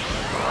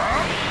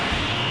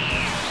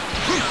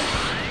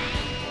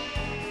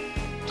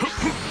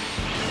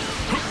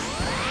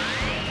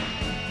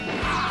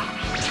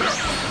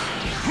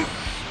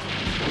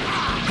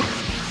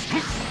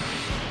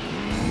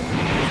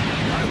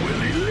 I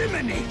will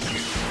eliminate you!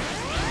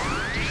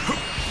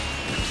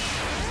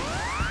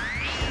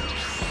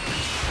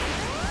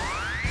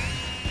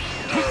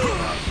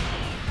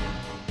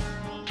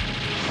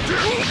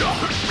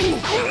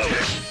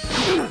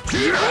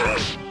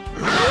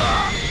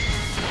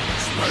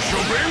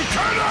 Special beam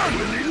cannon!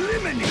 Will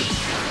eliminate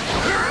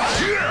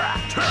you!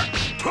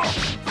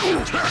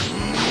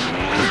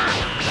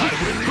 I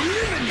will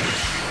eliminate you!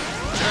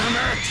 Damn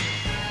it!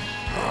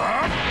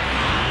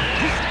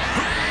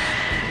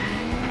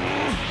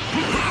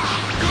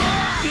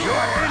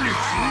 Your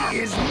energy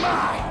is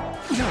mine!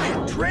 I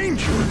drained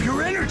you of your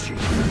energy!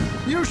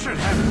 You should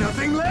have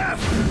nothing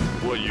left!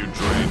 What you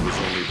drained was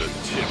only the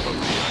tip of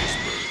the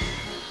iceberg.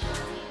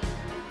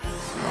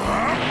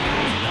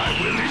 I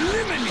will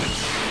eliminate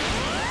you!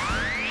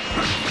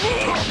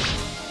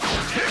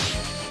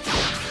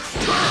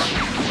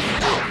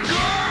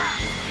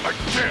 I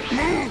can't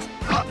move!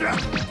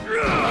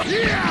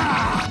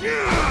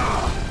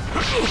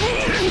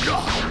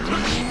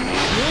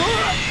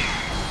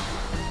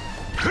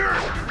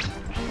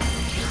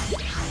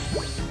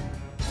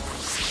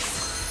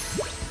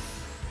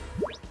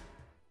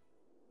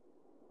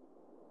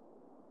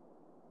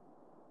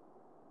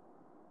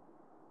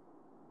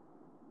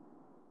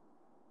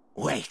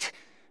 Wait,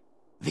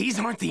 these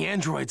aren't the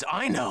androids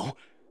I know.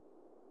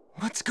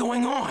 What's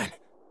going on?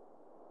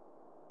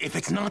 If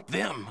it's not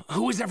them,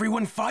 who is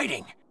everyone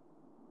fighting?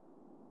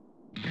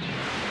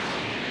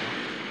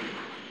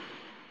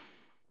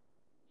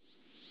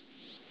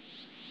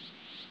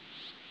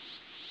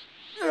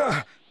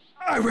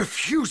 I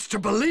refuse to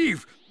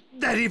believe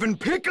that even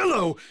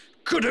Piccolo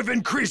could have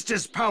increased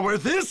his power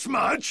this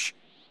much!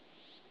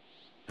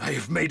 I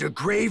have made a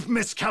grave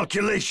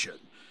miscalculation.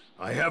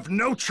 I have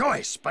no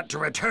choice but to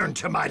return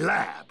to my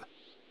lab.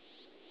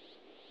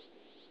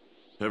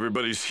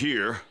 Everybody's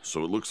here,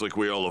 so it looks like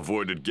we all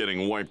avoided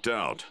getting wiped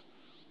out.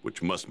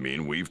 Which must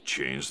mean we've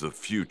changed the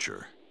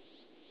future.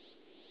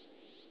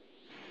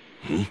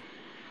 Hey,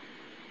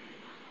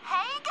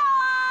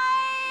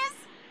 guys!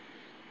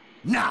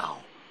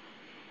 Now,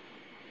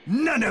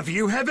 none of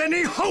you have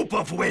any hope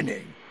of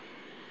winning!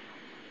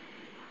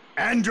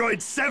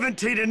 Androids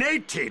 17 and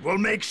 18 will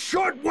make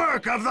short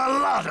work of the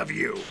lot of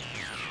you!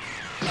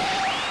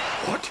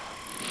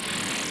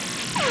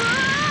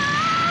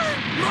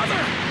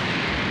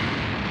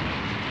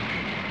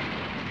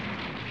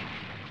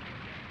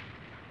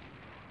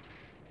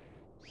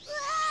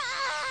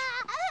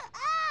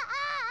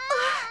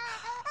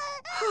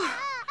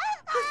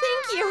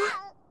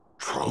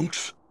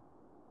 Trunks?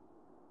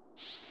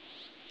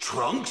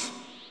 Trunks?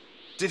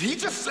 Did he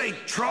just say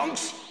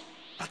Trunks?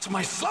 That's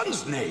my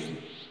son's name.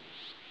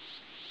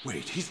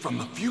 Wait, he's from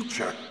the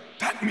future.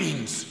 That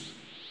means...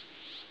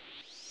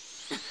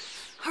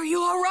 Are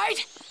you all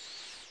right?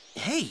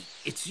 Hey,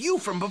 it's you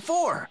from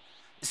before.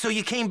 So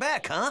you came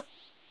back, huh?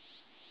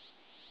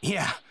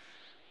 Yeah,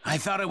 I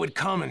thought I would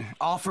come and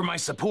offer my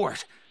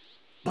support.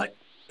 But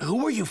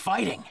who were you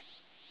fighting?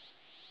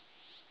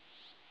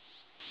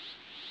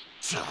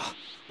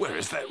 Where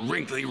is that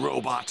wrinkly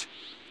robot?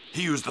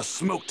 He used the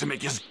smoke to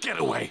make his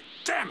getaway.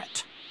 Damn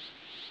it!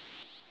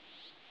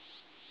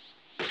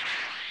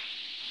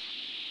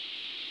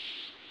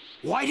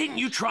 Why didn't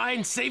you try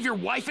and save your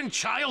wife and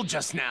child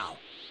just now?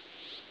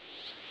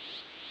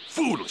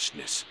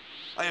 Foolishness.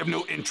 I have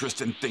no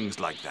interest in things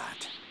like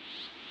that.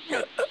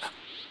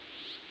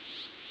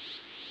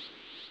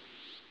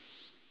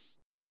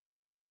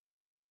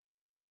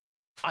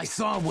 I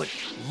saw what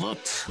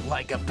looked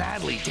like a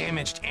badly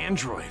damaged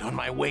android on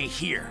my way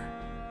here.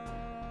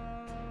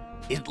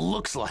 It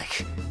looks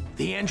like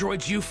the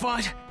androids you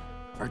fought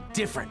are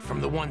different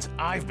from the ones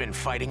I've been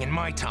fighting in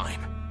my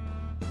time.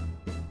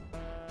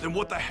 Then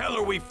what the hell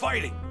are we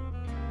fighting?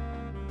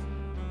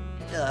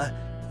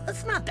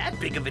 That's not that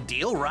big of a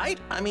deal, right?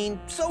 I mean,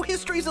 so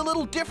history's a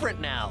little different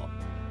now.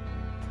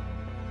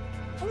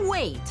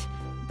 Wait,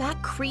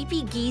 that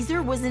creepy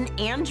geezer was an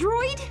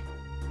android?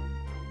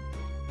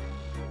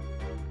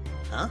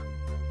 Huh?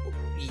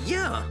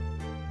 Yeah.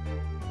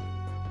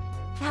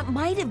 That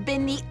might have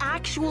been the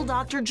actual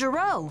Dr.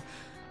 Gero.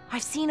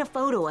 I've seen a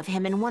photo of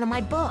him in one of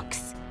my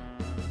books.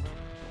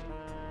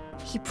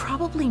 He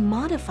probably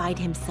modified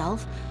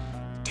himself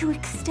to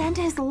extend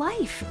his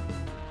life.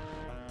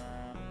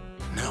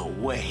 No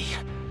way.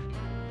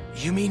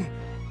 You mean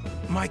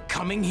my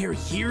coming here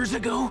years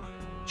ago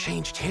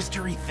changed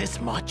history this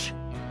much?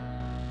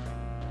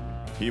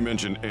 He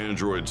mentioned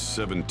androids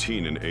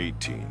 17 and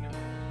 18.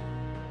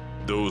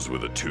 Those were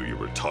the two you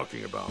were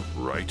talking about,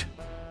 right?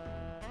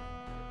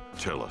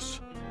 Tell us,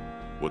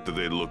 what do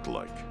they look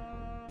like?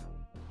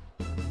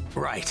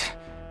 Right.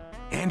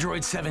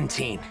 Android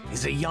 17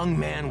 is a young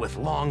man with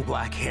long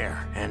black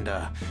hair and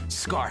a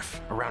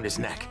scarf around his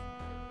neck.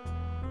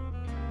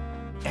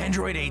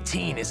 Android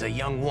 18 is a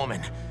young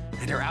woman,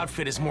 and her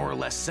outfit is more or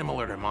less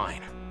similar to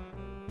mine.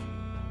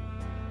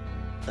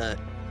 A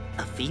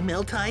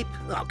female type?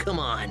 Oh, come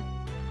on.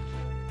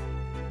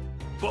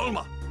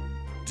 Bulma,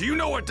 do you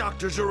know where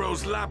Dr.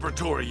 Gero's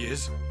laboratory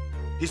is?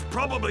 He's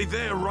probably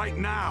there right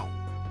now.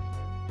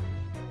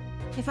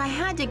 If I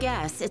had to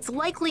guess, it's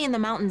likely in the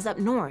mountains up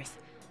north.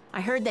 I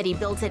heard that he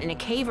built it in a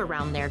cave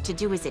around there to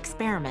do his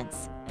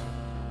experiments.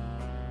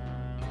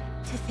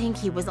 To think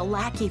he was a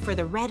lackey for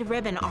the Red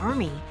Ribbon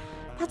Army.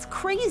 That's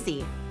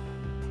crazy.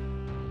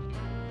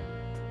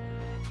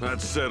 That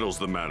settles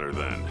the matter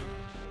then.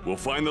 We'll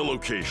find the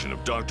location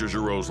of Dr.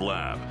 Gero's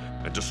lab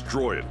and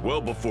destroy it well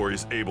before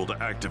he's able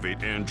to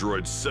activate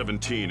androids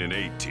 17 and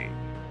 18.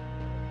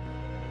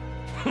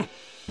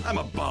 I'm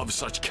above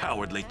such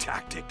cowardly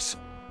tactics.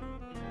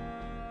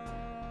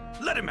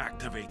 Let him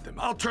activate them.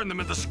 I'll turn them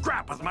into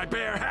scrap with my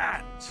bare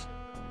hands.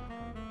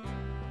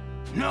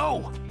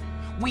 No!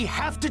 We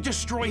have to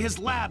destroy his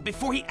lab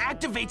before he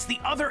activates the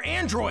other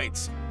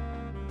androids!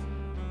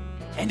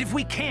 And if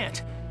we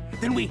can't,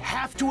 then we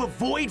have to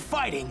avoid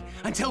fighting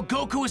until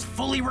Goku is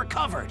fully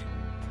recovered.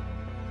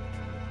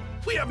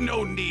 We have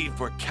no need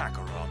for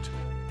Kakarot.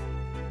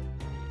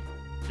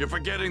 You're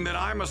forgetting that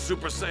I'm a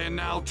Super Saiyan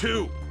now,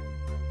 too.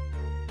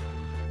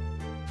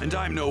 And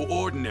I'm no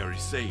ordinary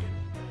Saiyan.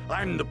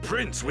 I'm the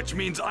Prince, which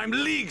means I'm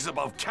leagues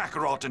above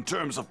Kakarot in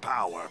terms of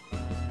power.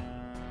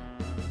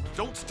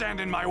 Don't stand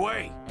in my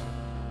way.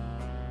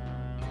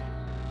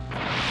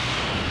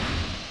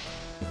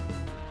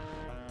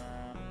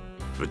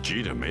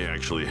 Vegeta may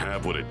actually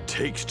have what it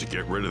takes to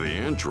get rid of the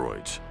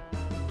androids.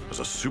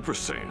 As a Super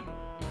Saiyan,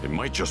 it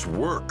might just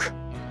work.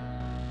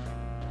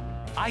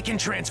 I can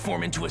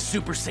transform into a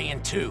Super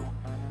Saiyan too.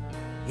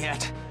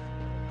 Yet,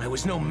 I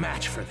was no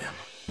match for them.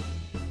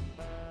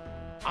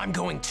 I'm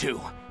going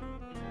too.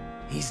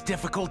 He's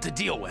difficult to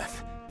deal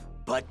with,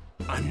 but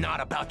I'm not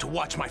about to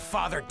watch my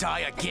father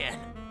die again.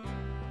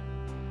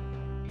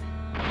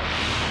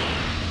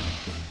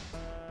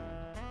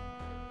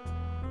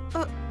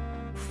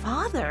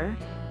 Father?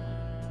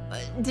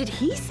 Did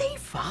he say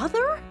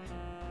father?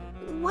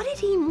 What did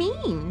he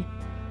mean?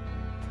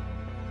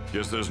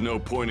 Guess there's no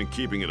point in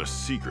keeping it a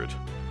secret.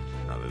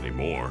 Not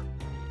anymore.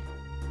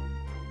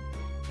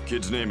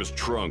 Kid's name is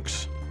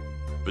Trunks.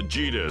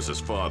 Vegeta is his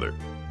father.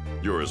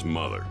 You're his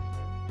mother.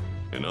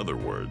 In other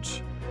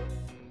words,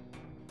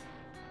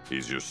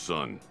 he's your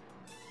son.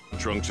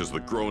 Trunks is the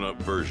grown-up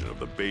version of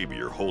the baby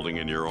you're holding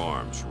in your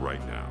arms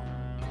right now.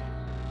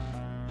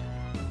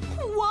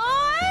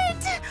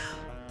 What?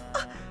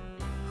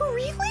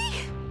 Really?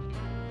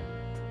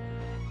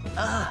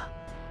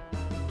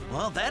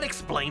 Well, that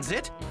explains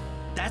it.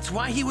 That's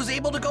why he was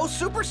able to go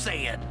Super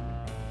Saiyan.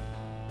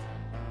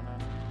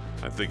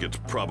 I think it's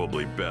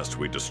probably best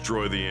we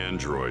destroy the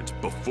androids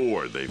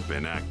before they've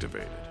been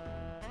activated.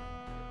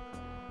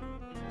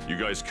 You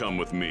guys come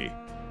with me.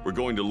 We're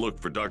going to look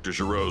for Dr.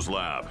 Giroux's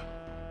lab.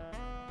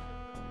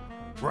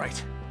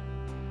 Right.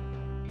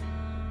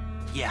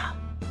 Yeah.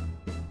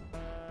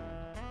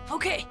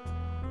 Okay.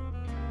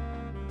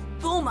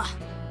 Bulma,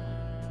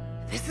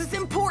 this is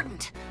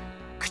important.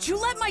 Could you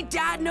let my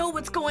dad know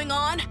what's going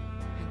on?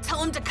 And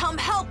tell him to come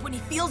help when he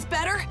feels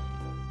better?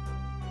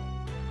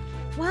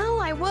 Well,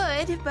 I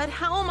would, but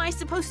how am I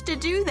supposed to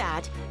do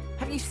that?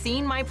 Have you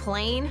seen my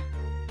plane?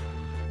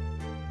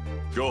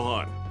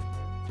 Gohan,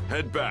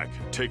 head back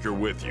and take her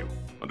with you.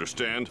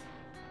 Understand?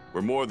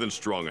 We're more than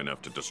strong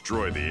enough to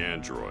destroy the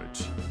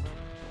androids.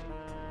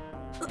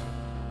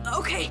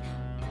 Okay,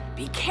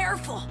 be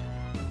careful.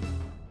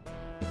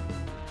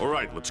 All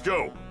right, let's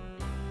go.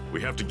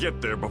 We have to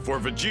get there before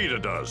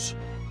Vegeta does.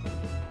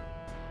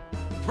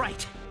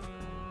 Right.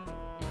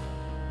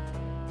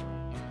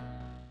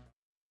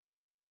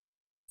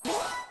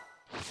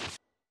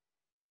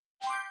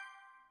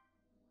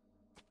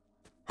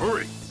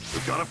 Hurry! We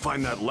gotta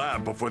find that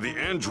lab before the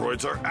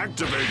androids are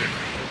activated.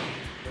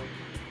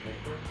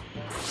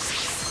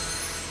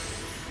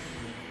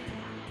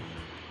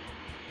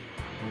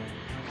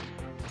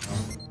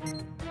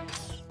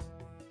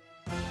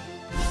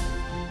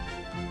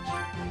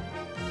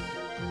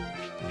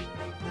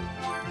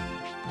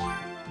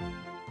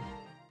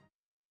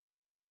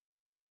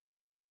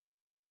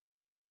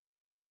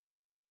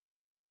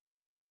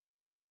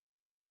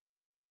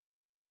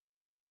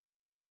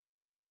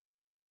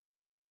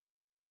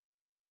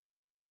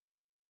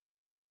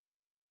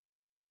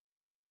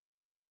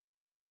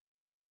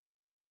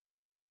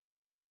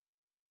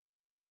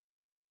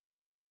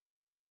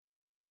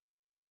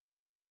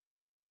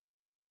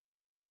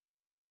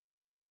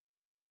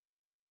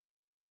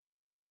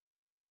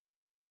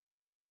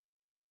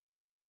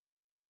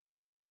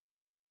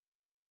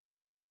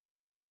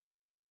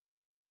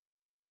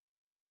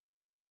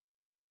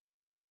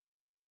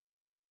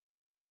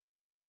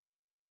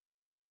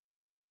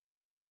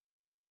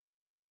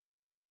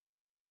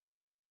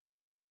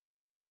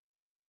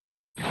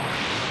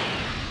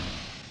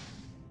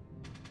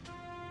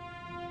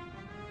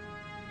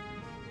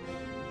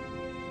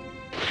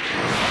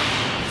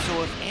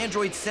 So if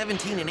Androids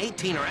 17 and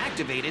 18 are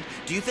activated,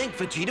 do you think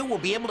Vegeta will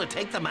be able to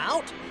take them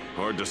out?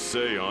 Hard to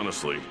say,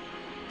 honestly.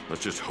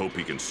 Let's just hope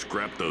he can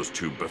scrap those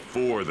two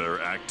before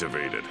they're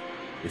activated.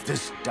 If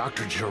this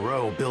Dr.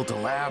 Gero built a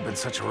lab in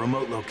such a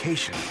remote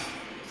location,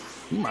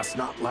 he must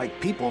not like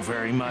people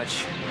very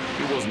much.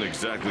 He wasn't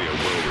exactly a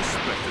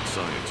well-respected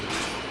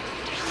scientist.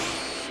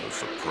 So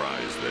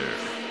surprised there.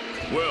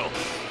 Well,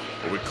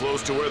 are we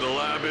close to where the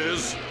lab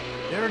is?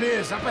 There it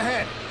is, up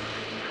ahead.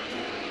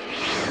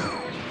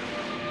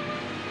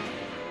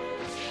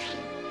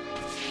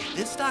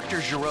 This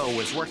Dr. Gero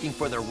was working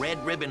for the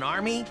Red Ribbon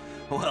Army?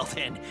 Well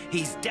then,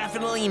 he's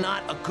definitely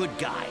not a good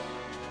guy.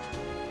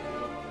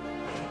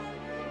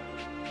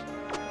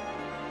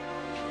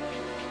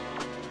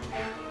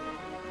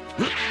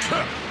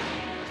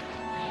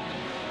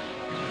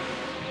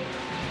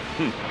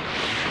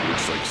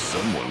 Looks like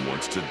someone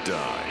wants to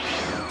die.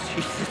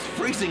 Jeez, it's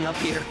freezing up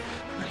here.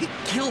 I'd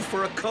kill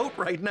for a coat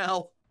right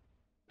now.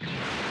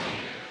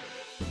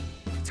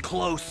 It's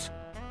close.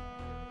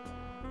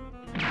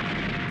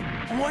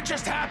 What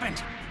just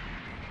happened?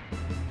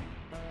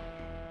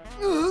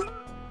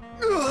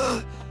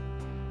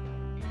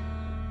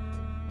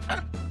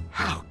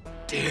 How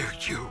dare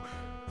you?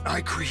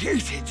 I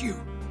created you.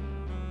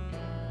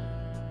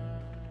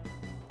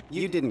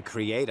 You didn't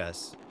create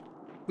us.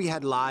 We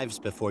had lives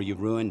before you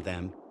ruined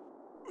them.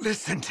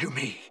 Listen to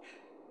me.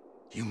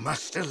 You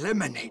must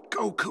eliminate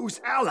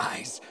Goku's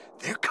allies.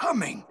 They're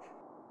coming.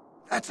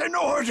 That's an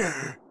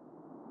order.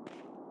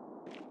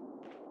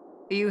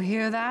 You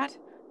hear that?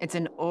 It's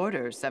an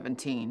order,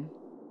 17.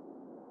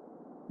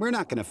 We're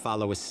not gonna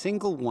follow a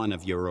single one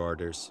of your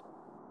orders.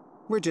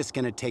 We're just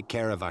gonna take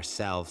care of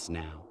ourselves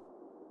now.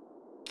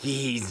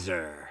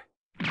 Geezer.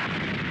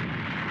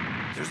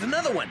 There's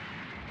another one.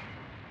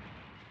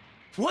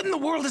 What in the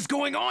world is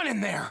going on in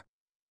there?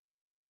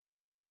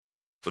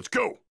 Let's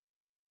go.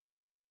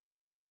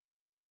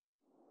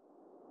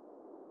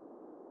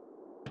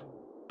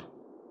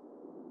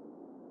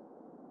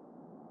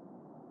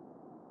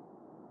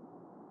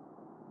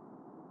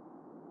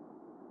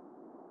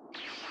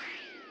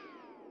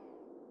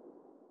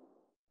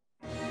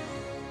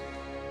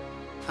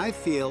 I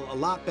feel a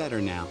lot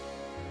better now.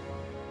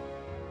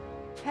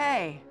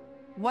 Hey,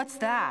 what's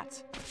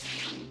that?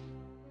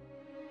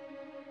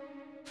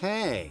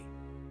 Hey.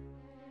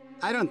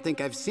 I don't think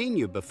I've seen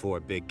you before,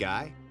 big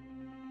guy.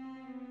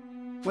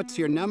 What's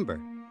your number?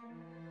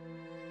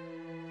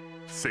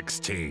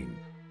 16.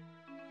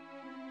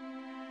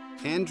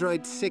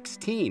 Android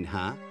 16,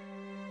 huh?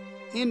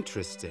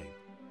 Interesting.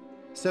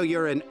 So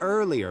you're an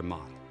earlier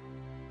model.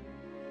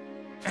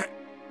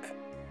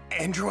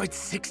 Android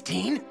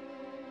 16?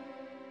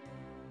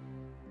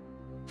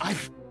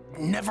 I've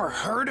never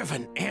heard of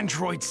an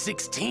Android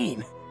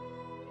 16.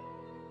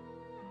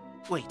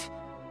 Wait,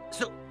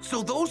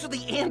 so those are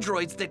the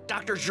androids that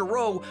Dr.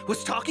 Gero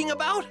was talking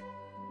about?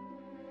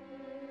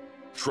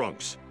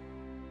 Trunks,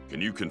 Can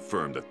you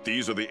confirm that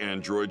these are the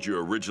androids you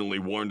originally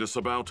warned us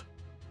about?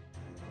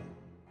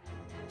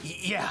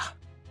 Yeah.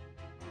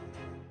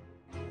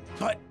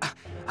 But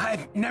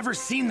I've never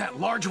seen that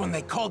large one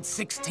they called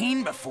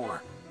 16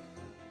 before.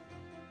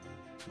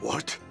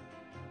 What?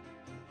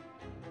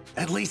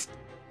 At least,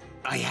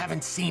 I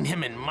haven't seen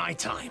him in my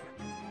time.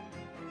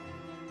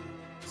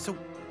 So,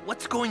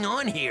 what's going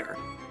on here?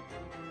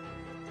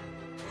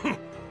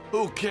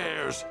 Who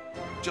cares?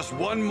 Just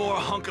one more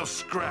hunk of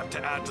scrap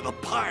to add to the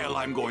pile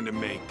I'm going to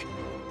make.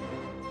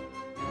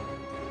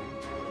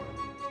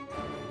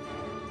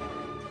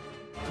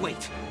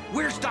 Wait,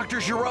 where's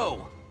Dr.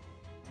 Giraud?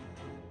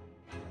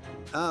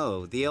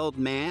 Oh, the old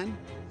man?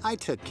 I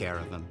took care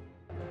of him.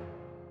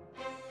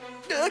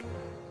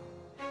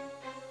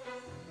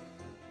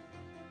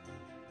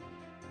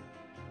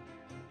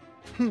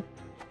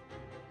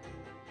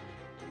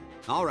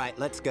 All right,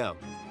 let's go.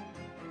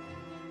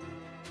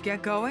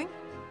 Get going?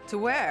 To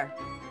where?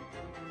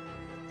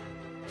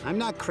 I'm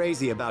not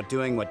crazy about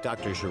doing what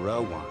Dr.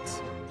 Giraud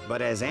wants,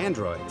 but as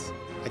androids,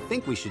 I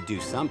think we should do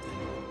something.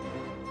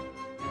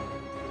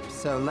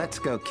 So let's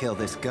go kill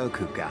this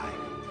Goku guy.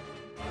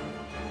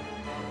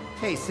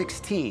 Hey,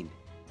 16.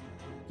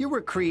 You were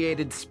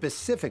created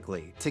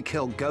specifically to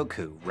kill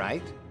Goku,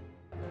 right?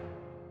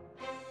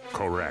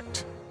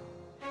 Correct.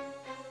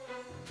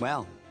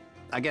 Well,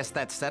 I guess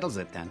that settles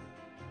it then.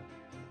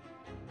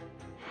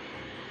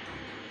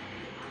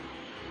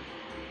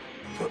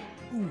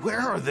 Where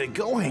are they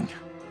going?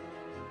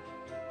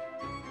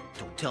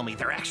 Don't tell me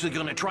they're actually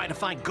gonna try to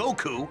find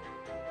Goku.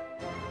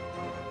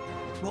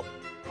 Well,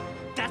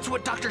 that's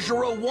what Dr.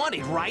 Giraud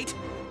wanted, right?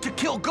 To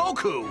kill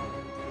Goku!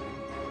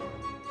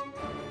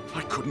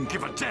 I couldn't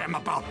give a damn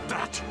about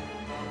that!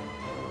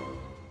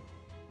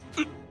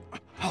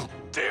 How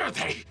dare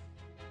they!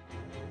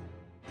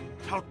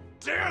 How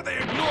dare they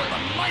ignore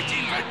the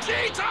mighty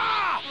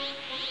Vegeta!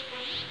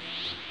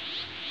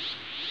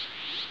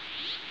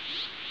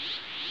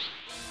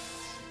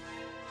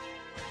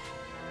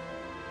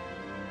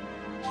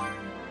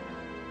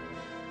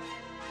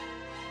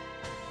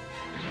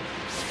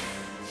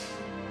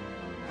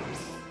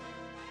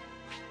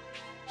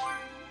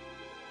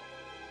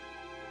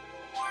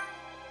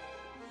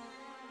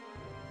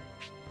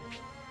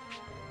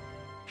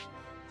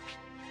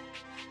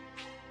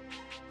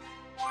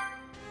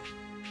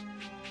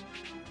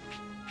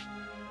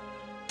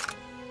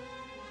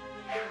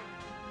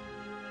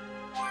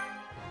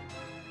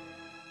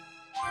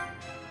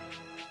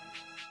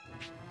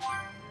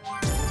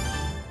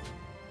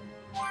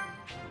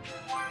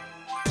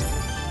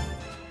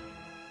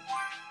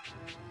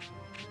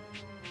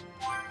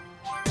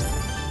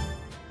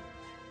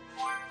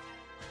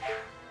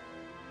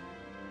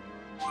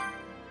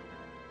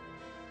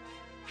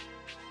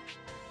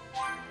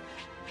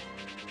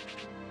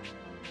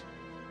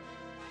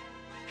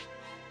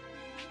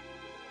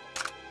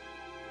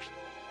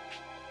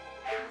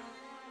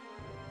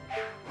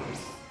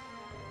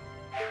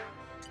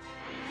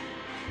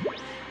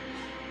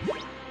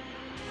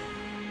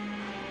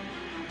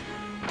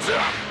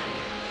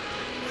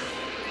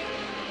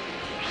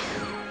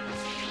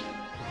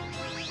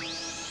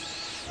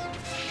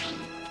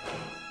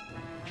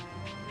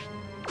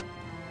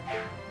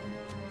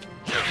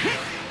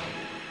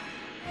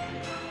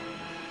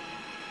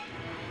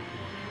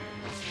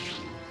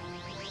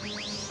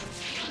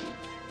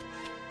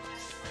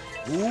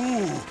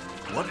 Ooh,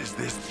 what is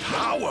this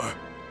power?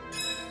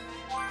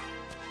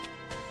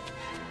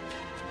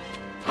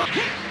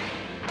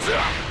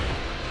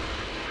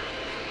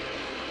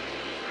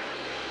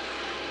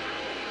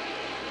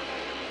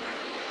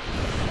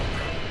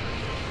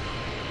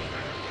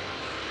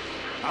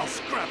 I'll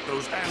scrap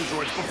those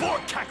androids before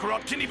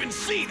Kakarot can even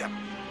see them!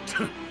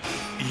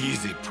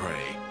 Easy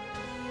prey.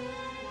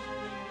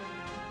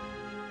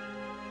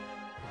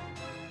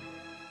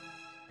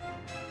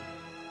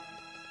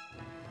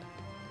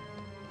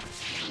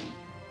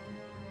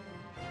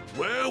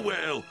 Well,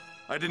 well,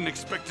 I didn't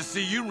expect to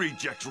see you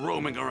rejects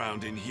roaming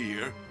around in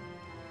here.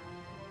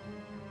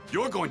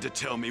 You're going to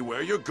tell me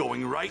where you're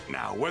going right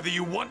now, whether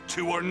you want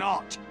to or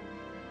not.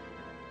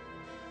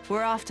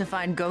 We're off to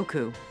find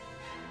Goku.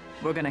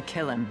 We're gonna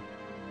kill him.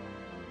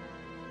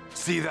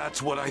 See,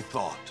 that's what I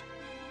thought.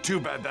 Too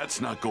bad that's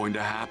not going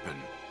to happen.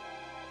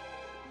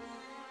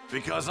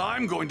 Because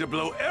I'm going to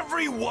blow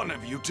every one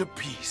of you to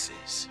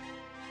pieces.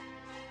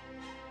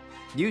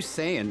 You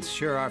Saiyans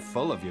sure are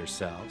full of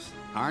yourselves,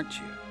 aren't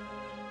you?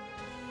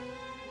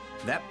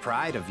 That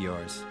pride of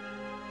yours,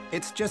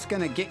 it's just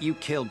gonna get you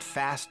killed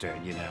faster,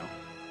 you know.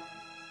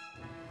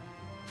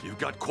 You've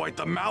got quite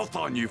the mouth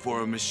on you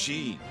for a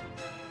machine.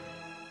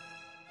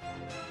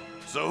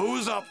 So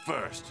who's up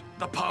first?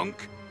 The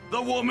punk?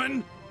 The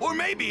woman? Or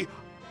maybe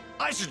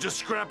I should just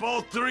scrap all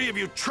three of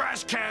you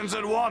trash cans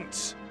at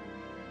once?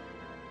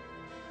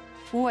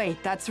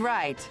 Wait, that's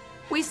right.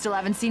 We still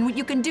haven't seen what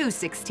you can do,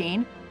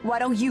 16. Why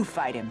don't you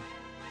fight him?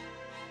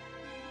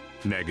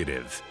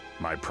 Negative.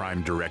 My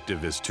prime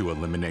directive is to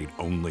eliminate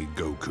only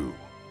Goku.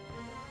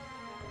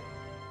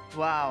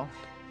 Wow,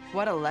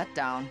 what a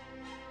letdown.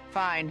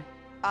 Fine,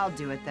 I'll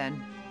do it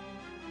then.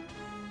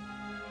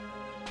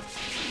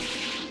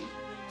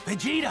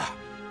 Vegeta!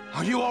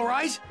 Are you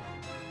alright?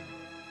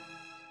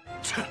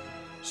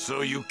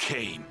 So you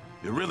came.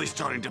 You're really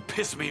starting to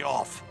piss me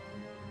off.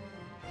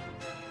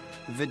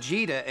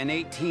 Vegeta and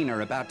 18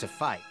 are about to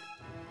fight.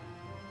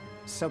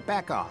 So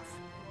back off.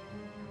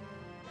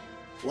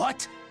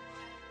 What?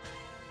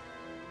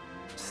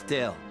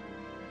 Still,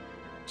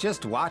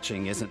 just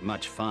watching isn't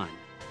much fun.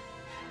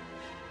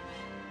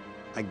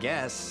 I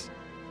guess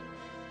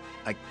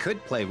I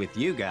could play with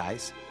you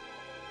guys.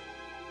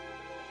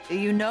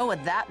 You know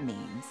what that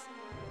means.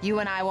 You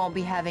and I won't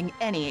be having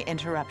any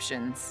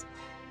interruptions.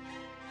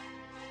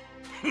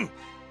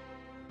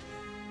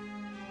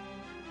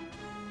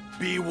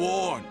 Be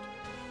warned.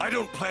 I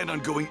don't plan on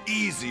going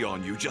easy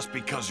on you just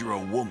because you're a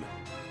woman.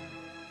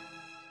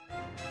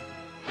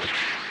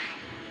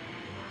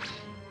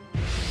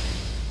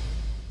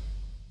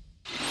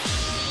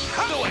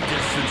 So I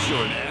guess since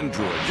you're an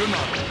android, you're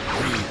not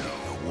really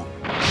a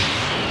woman.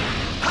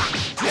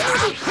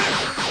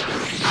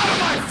 Out of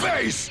my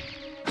face!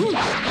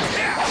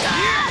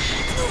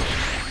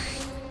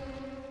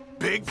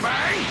 Big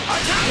Bang!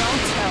 Attack!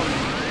 Don't tell me.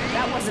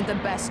 That wasn't the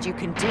best you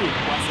can do,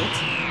 was it?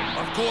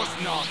 Of course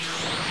not.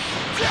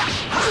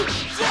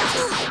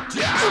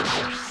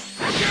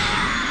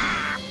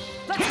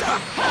 Let's go!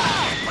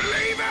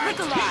 Believe it!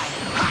 Nikolai!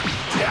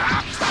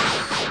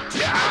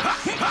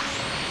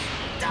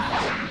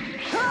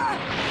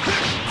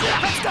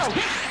 Let's go!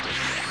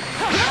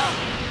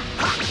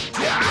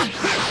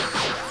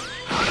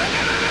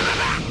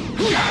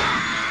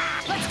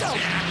 Let's go!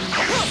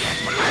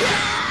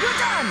 You're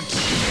done!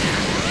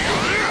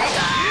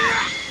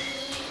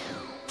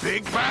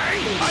 Big Bang!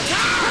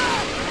 Attack!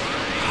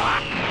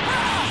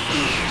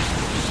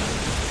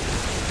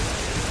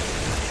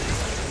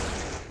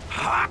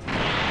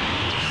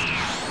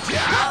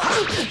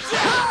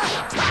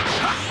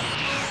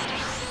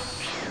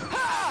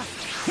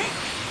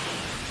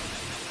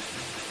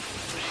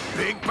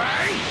 Big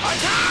Bang!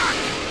 Attack!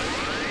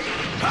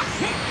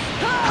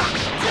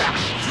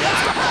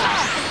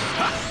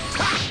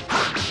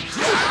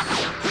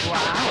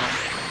 Wow.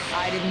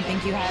 I didn't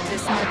think you had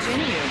this much in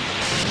you.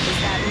 Does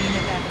that mean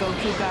that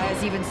Goku guy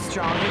is even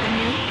stronger than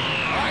you?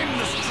 I'm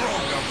the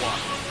stronger one.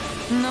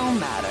 No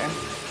matter.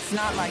 It's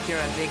not like you're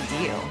a big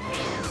deal.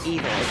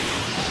 Either.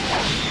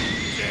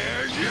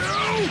 Dare you?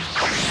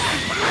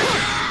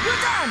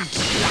 You're done!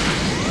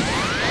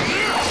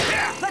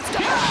 Let's go!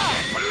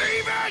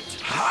 Believe it!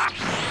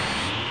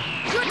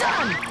 You're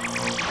done!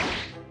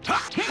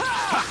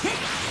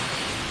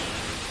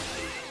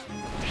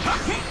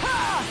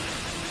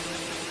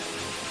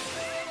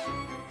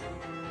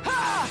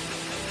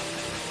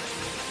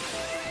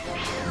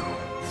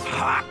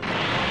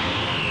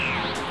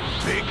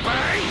 Big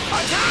Bang!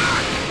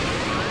 Attack!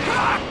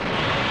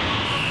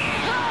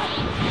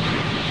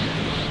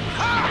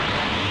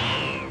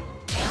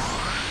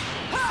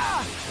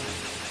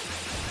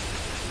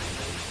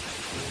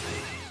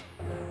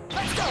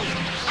 Let's go!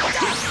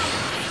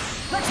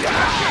 Let's go!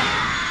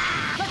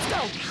 Let's go!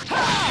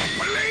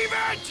 Believe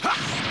it!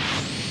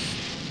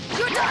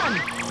 You're done!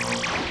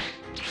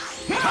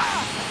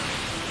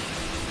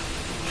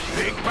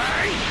 Big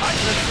Bang!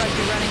 Looks like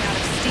you're running out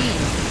of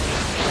steam.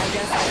 I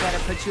guess I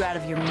better put you out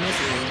of your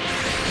misery.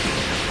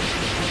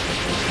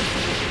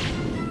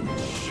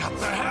 Shut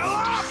the hell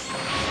up!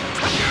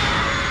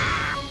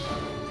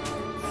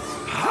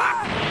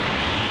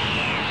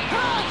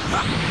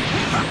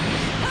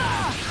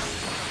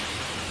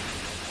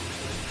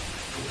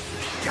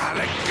 Got a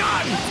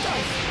gun! Let's go!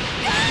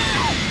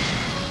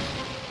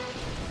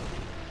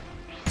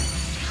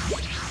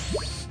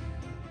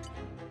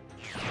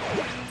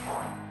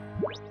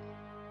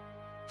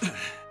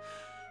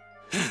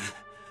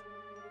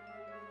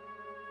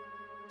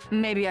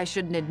 Maybe I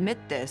shouldn't admit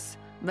this,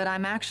 but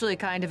I'm actually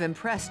kind of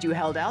impressed you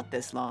held out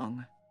this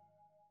long.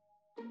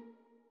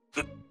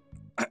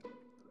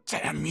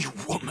 Damn you,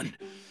 woman!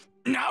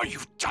 Now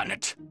you've done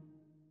it!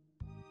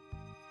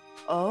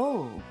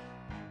 Oh.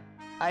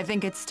 I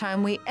think it's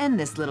time we end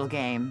this little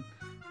game.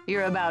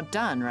 You're about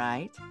done,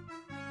 right?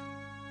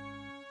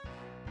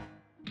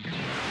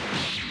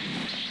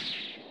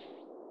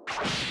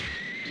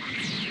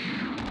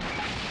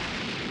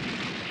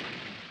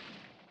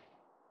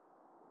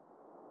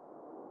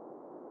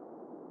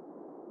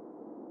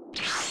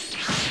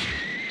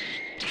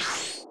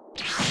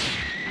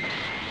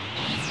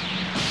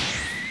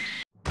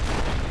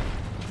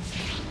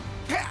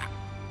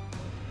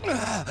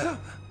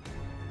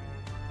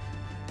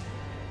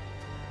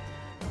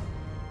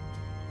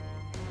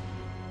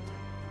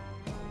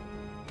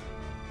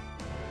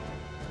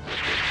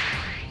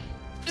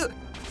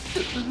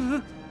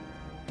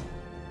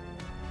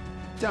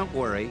 Don't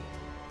worry,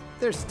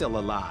 they're still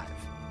alive.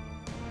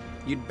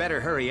 You'd better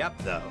hurry up,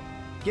 though.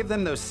 Give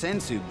them those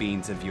sensu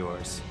beans of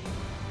yours.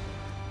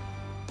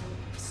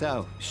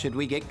 So, should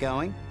we get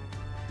going?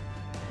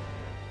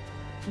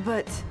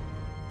 But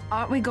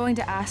aren't we going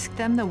to ask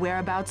them the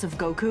whereabouts of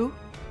Goku?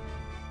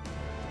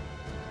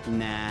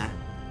 Nah.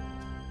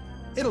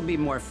 It'll be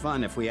more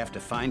fun if we have to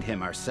find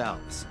him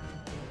ourselves.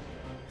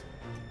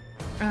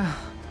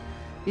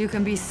 You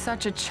can be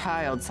such a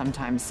child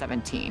sometimes,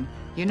 17.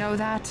 You know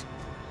that?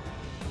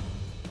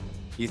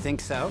 You think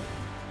so?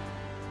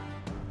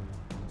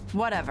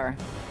 Whatever.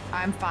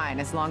 I'm fine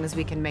as long as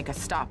we can make a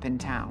stop in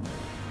town.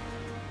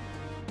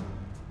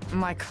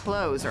 My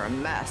clothes are a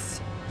mess.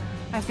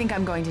 I think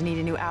I'm going to need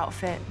a new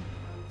outfit.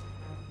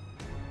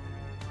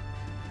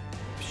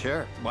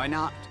 Sure, why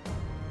not?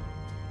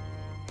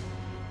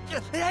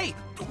 Hey!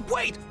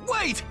 Wait!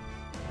 Wait!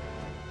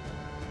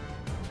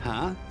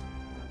 Huh?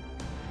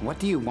 What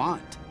do you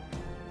want?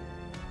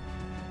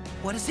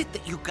 What is it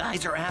that you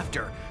guys are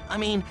after? I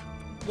mean,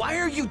 why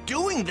are you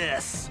doing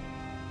this?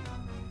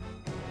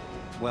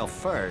 Well,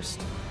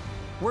 first,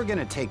 we're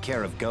gonna take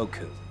care of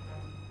Goku.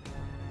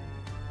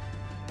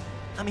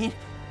 I mean,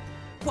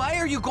 why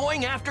are you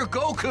going after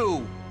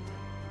Goku?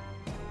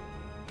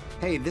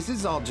 Hey, this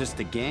is all just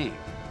a game.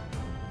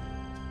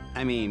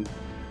 I mean,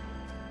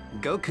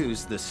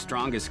 Goku's the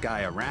strongest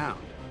guy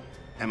around.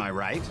 Am I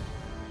right?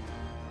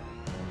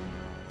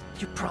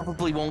 You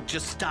probably won't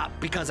just stop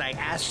because I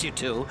asked you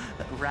to,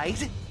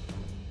 right?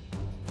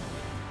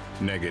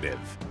 Negative.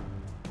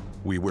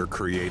 We were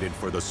created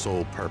for the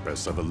sole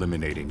purpose of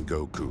eliminating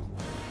Goku.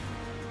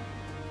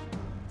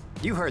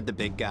 You heard the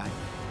big guy.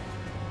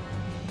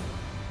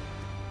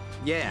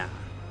 Yeah.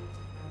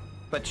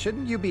 But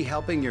shouldn't you be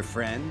helping your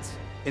friends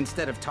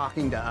instead of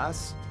talking to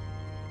us?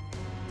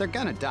 They're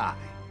gonna die.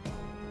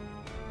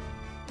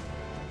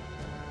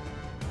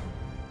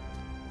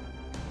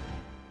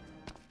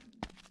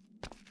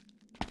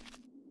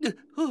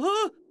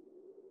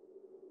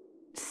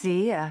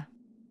 See ya.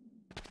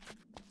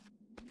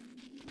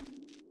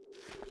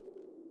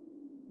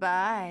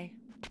 Bye.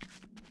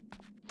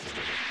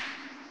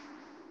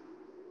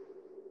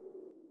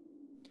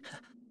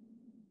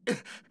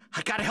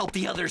 I gotta help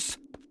the others.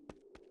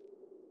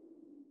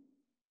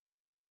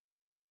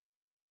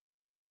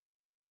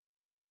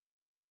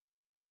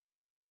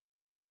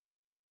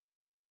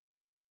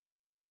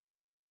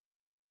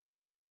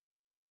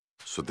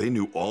 So they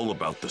knew all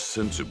about the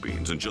senzu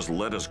beans and just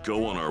let us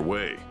go on our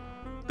way.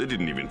 They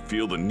didn't even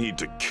feel the need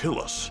to kill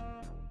us.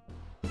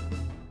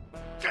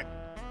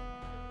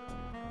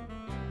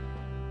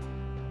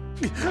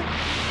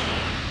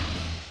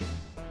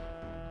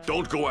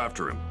 Don't go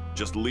after him.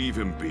 Just leave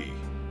him be.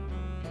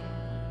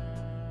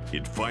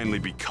 He'd finally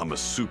become a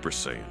Super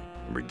Saiyan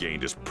and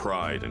regained his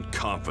pride and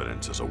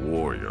confidence as a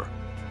warrior.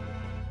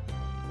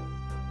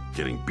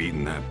 Getting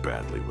beaten that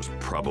badly was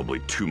probably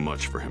too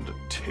much for him to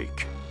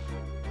take.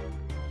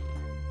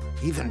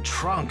 Even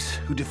Trunks,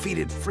 who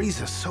defeated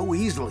Frieza so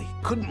easily,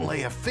 couldn't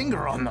lay a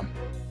finger on them.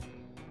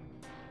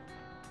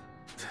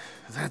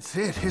 That's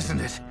it, isn't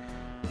it?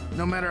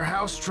 No matter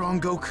how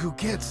strong Goku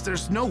gets,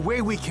 there's no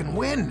way we can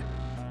win.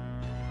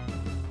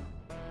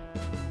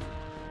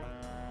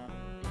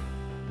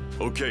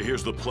 Okay,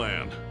 here's the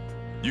plan.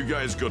 You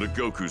guys go to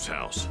Goku's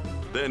house,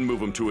 then move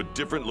him to a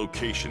different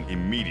location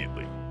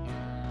immediately.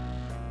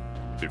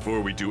 Before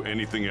we do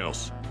anything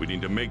else, we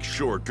need to make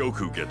sure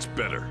Goku gets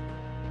better.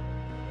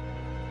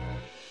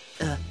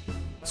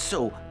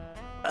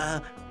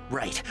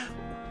 Right.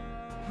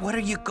 What are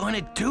you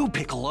gonna do,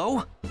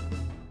 Piccolo?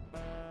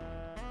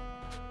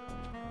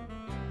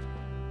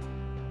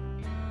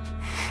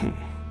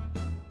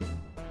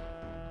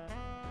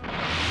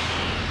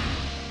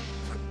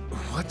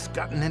 What's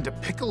gotten into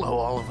Piccolo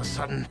all of a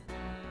sudden?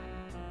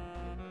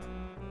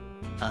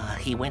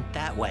 He went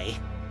that way.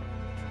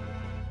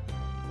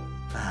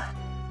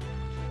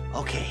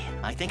 Okay,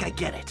 I think I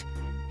get it.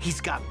 He's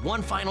got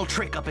one final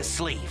trick up his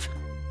sleeve.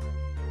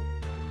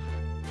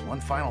 One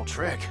final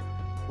trick?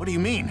 What do you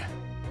mean?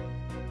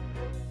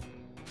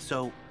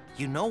 So,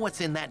 you know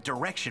what's in that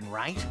direction,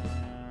 right?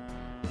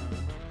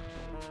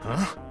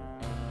 Huh?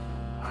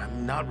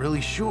 I'm not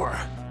really sure.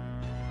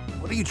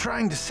 What are you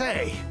trying to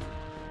say?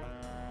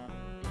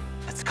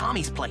 That's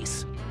Kami's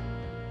place.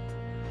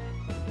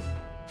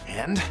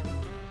 And?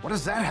 What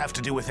does that have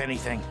to do with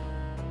anything?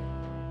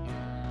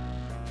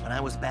 When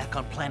I was back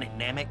on planet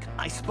Namek,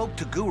 I spoke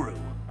to Guru.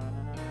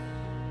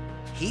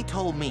 He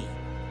told me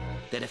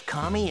that if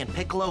Kami and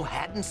Piccolo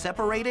hadn't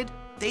separated,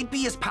 they'd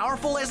be as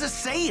powerful as a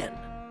Saiyan.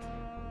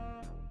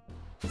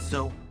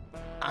 So,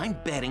 I'm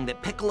betting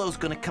that Piccolo's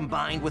gonna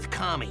combine with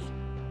Kami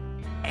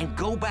and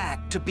go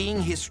back to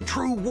being his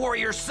true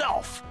warrior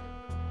self.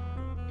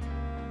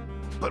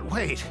 But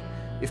wait,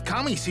 if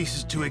Kami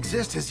ceases to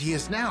exist as he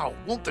is now,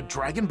 won't the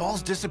Dragon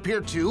Balls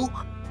disappear too?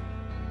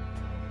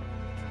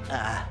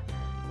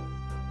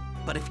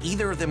 But if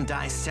either of them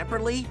dies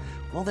separately,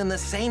 well then the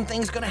same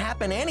thing's gonna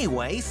happen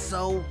anyway,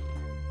 so...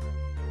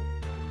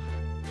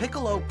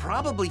 Piccolo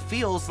probably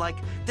feels like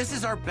this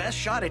is our best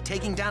shot at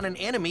taking down an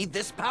enemy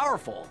this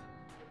powerful.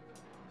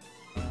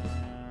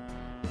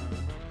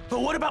 But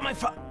what about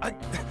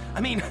I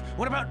mean,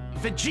 what about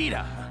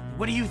Vegeta?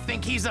 What do you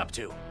think he's up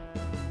to?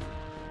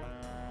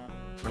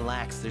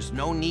 Relax, there's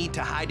no need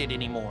to hide it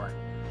anymore.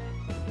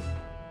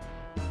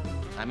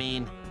 I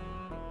mean,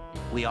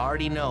 we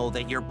already know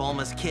that you're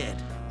Bulma's kid,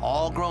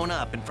 all grown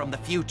up and from the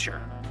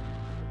future.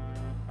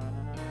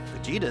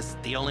 Vegeta's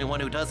the only one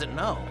who doesn't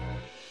know.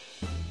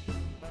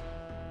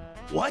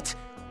 What?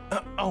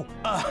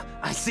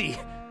 I see.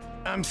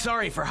 I'm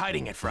sorry for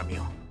hiding it from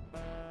you.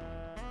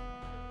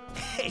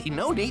 Hey,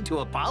 no need to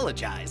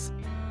apologize.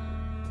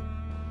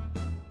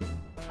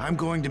 I'm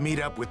going to meet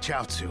up with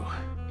Chaozu.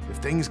 If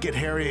things get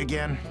hairy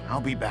again,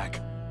 I'll be back.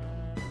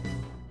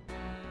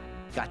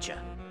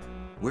 Gotcha.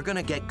 We're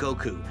gonna get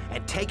Goku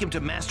and take him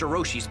to Master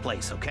Roshi's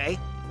place, okay?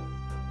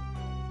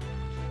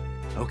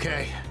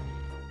 Okay.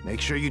 Make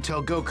sure you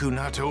tell Goku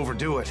not to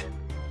overdo it.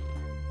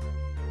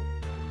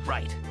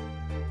 Right.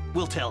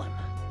 We'll tell him.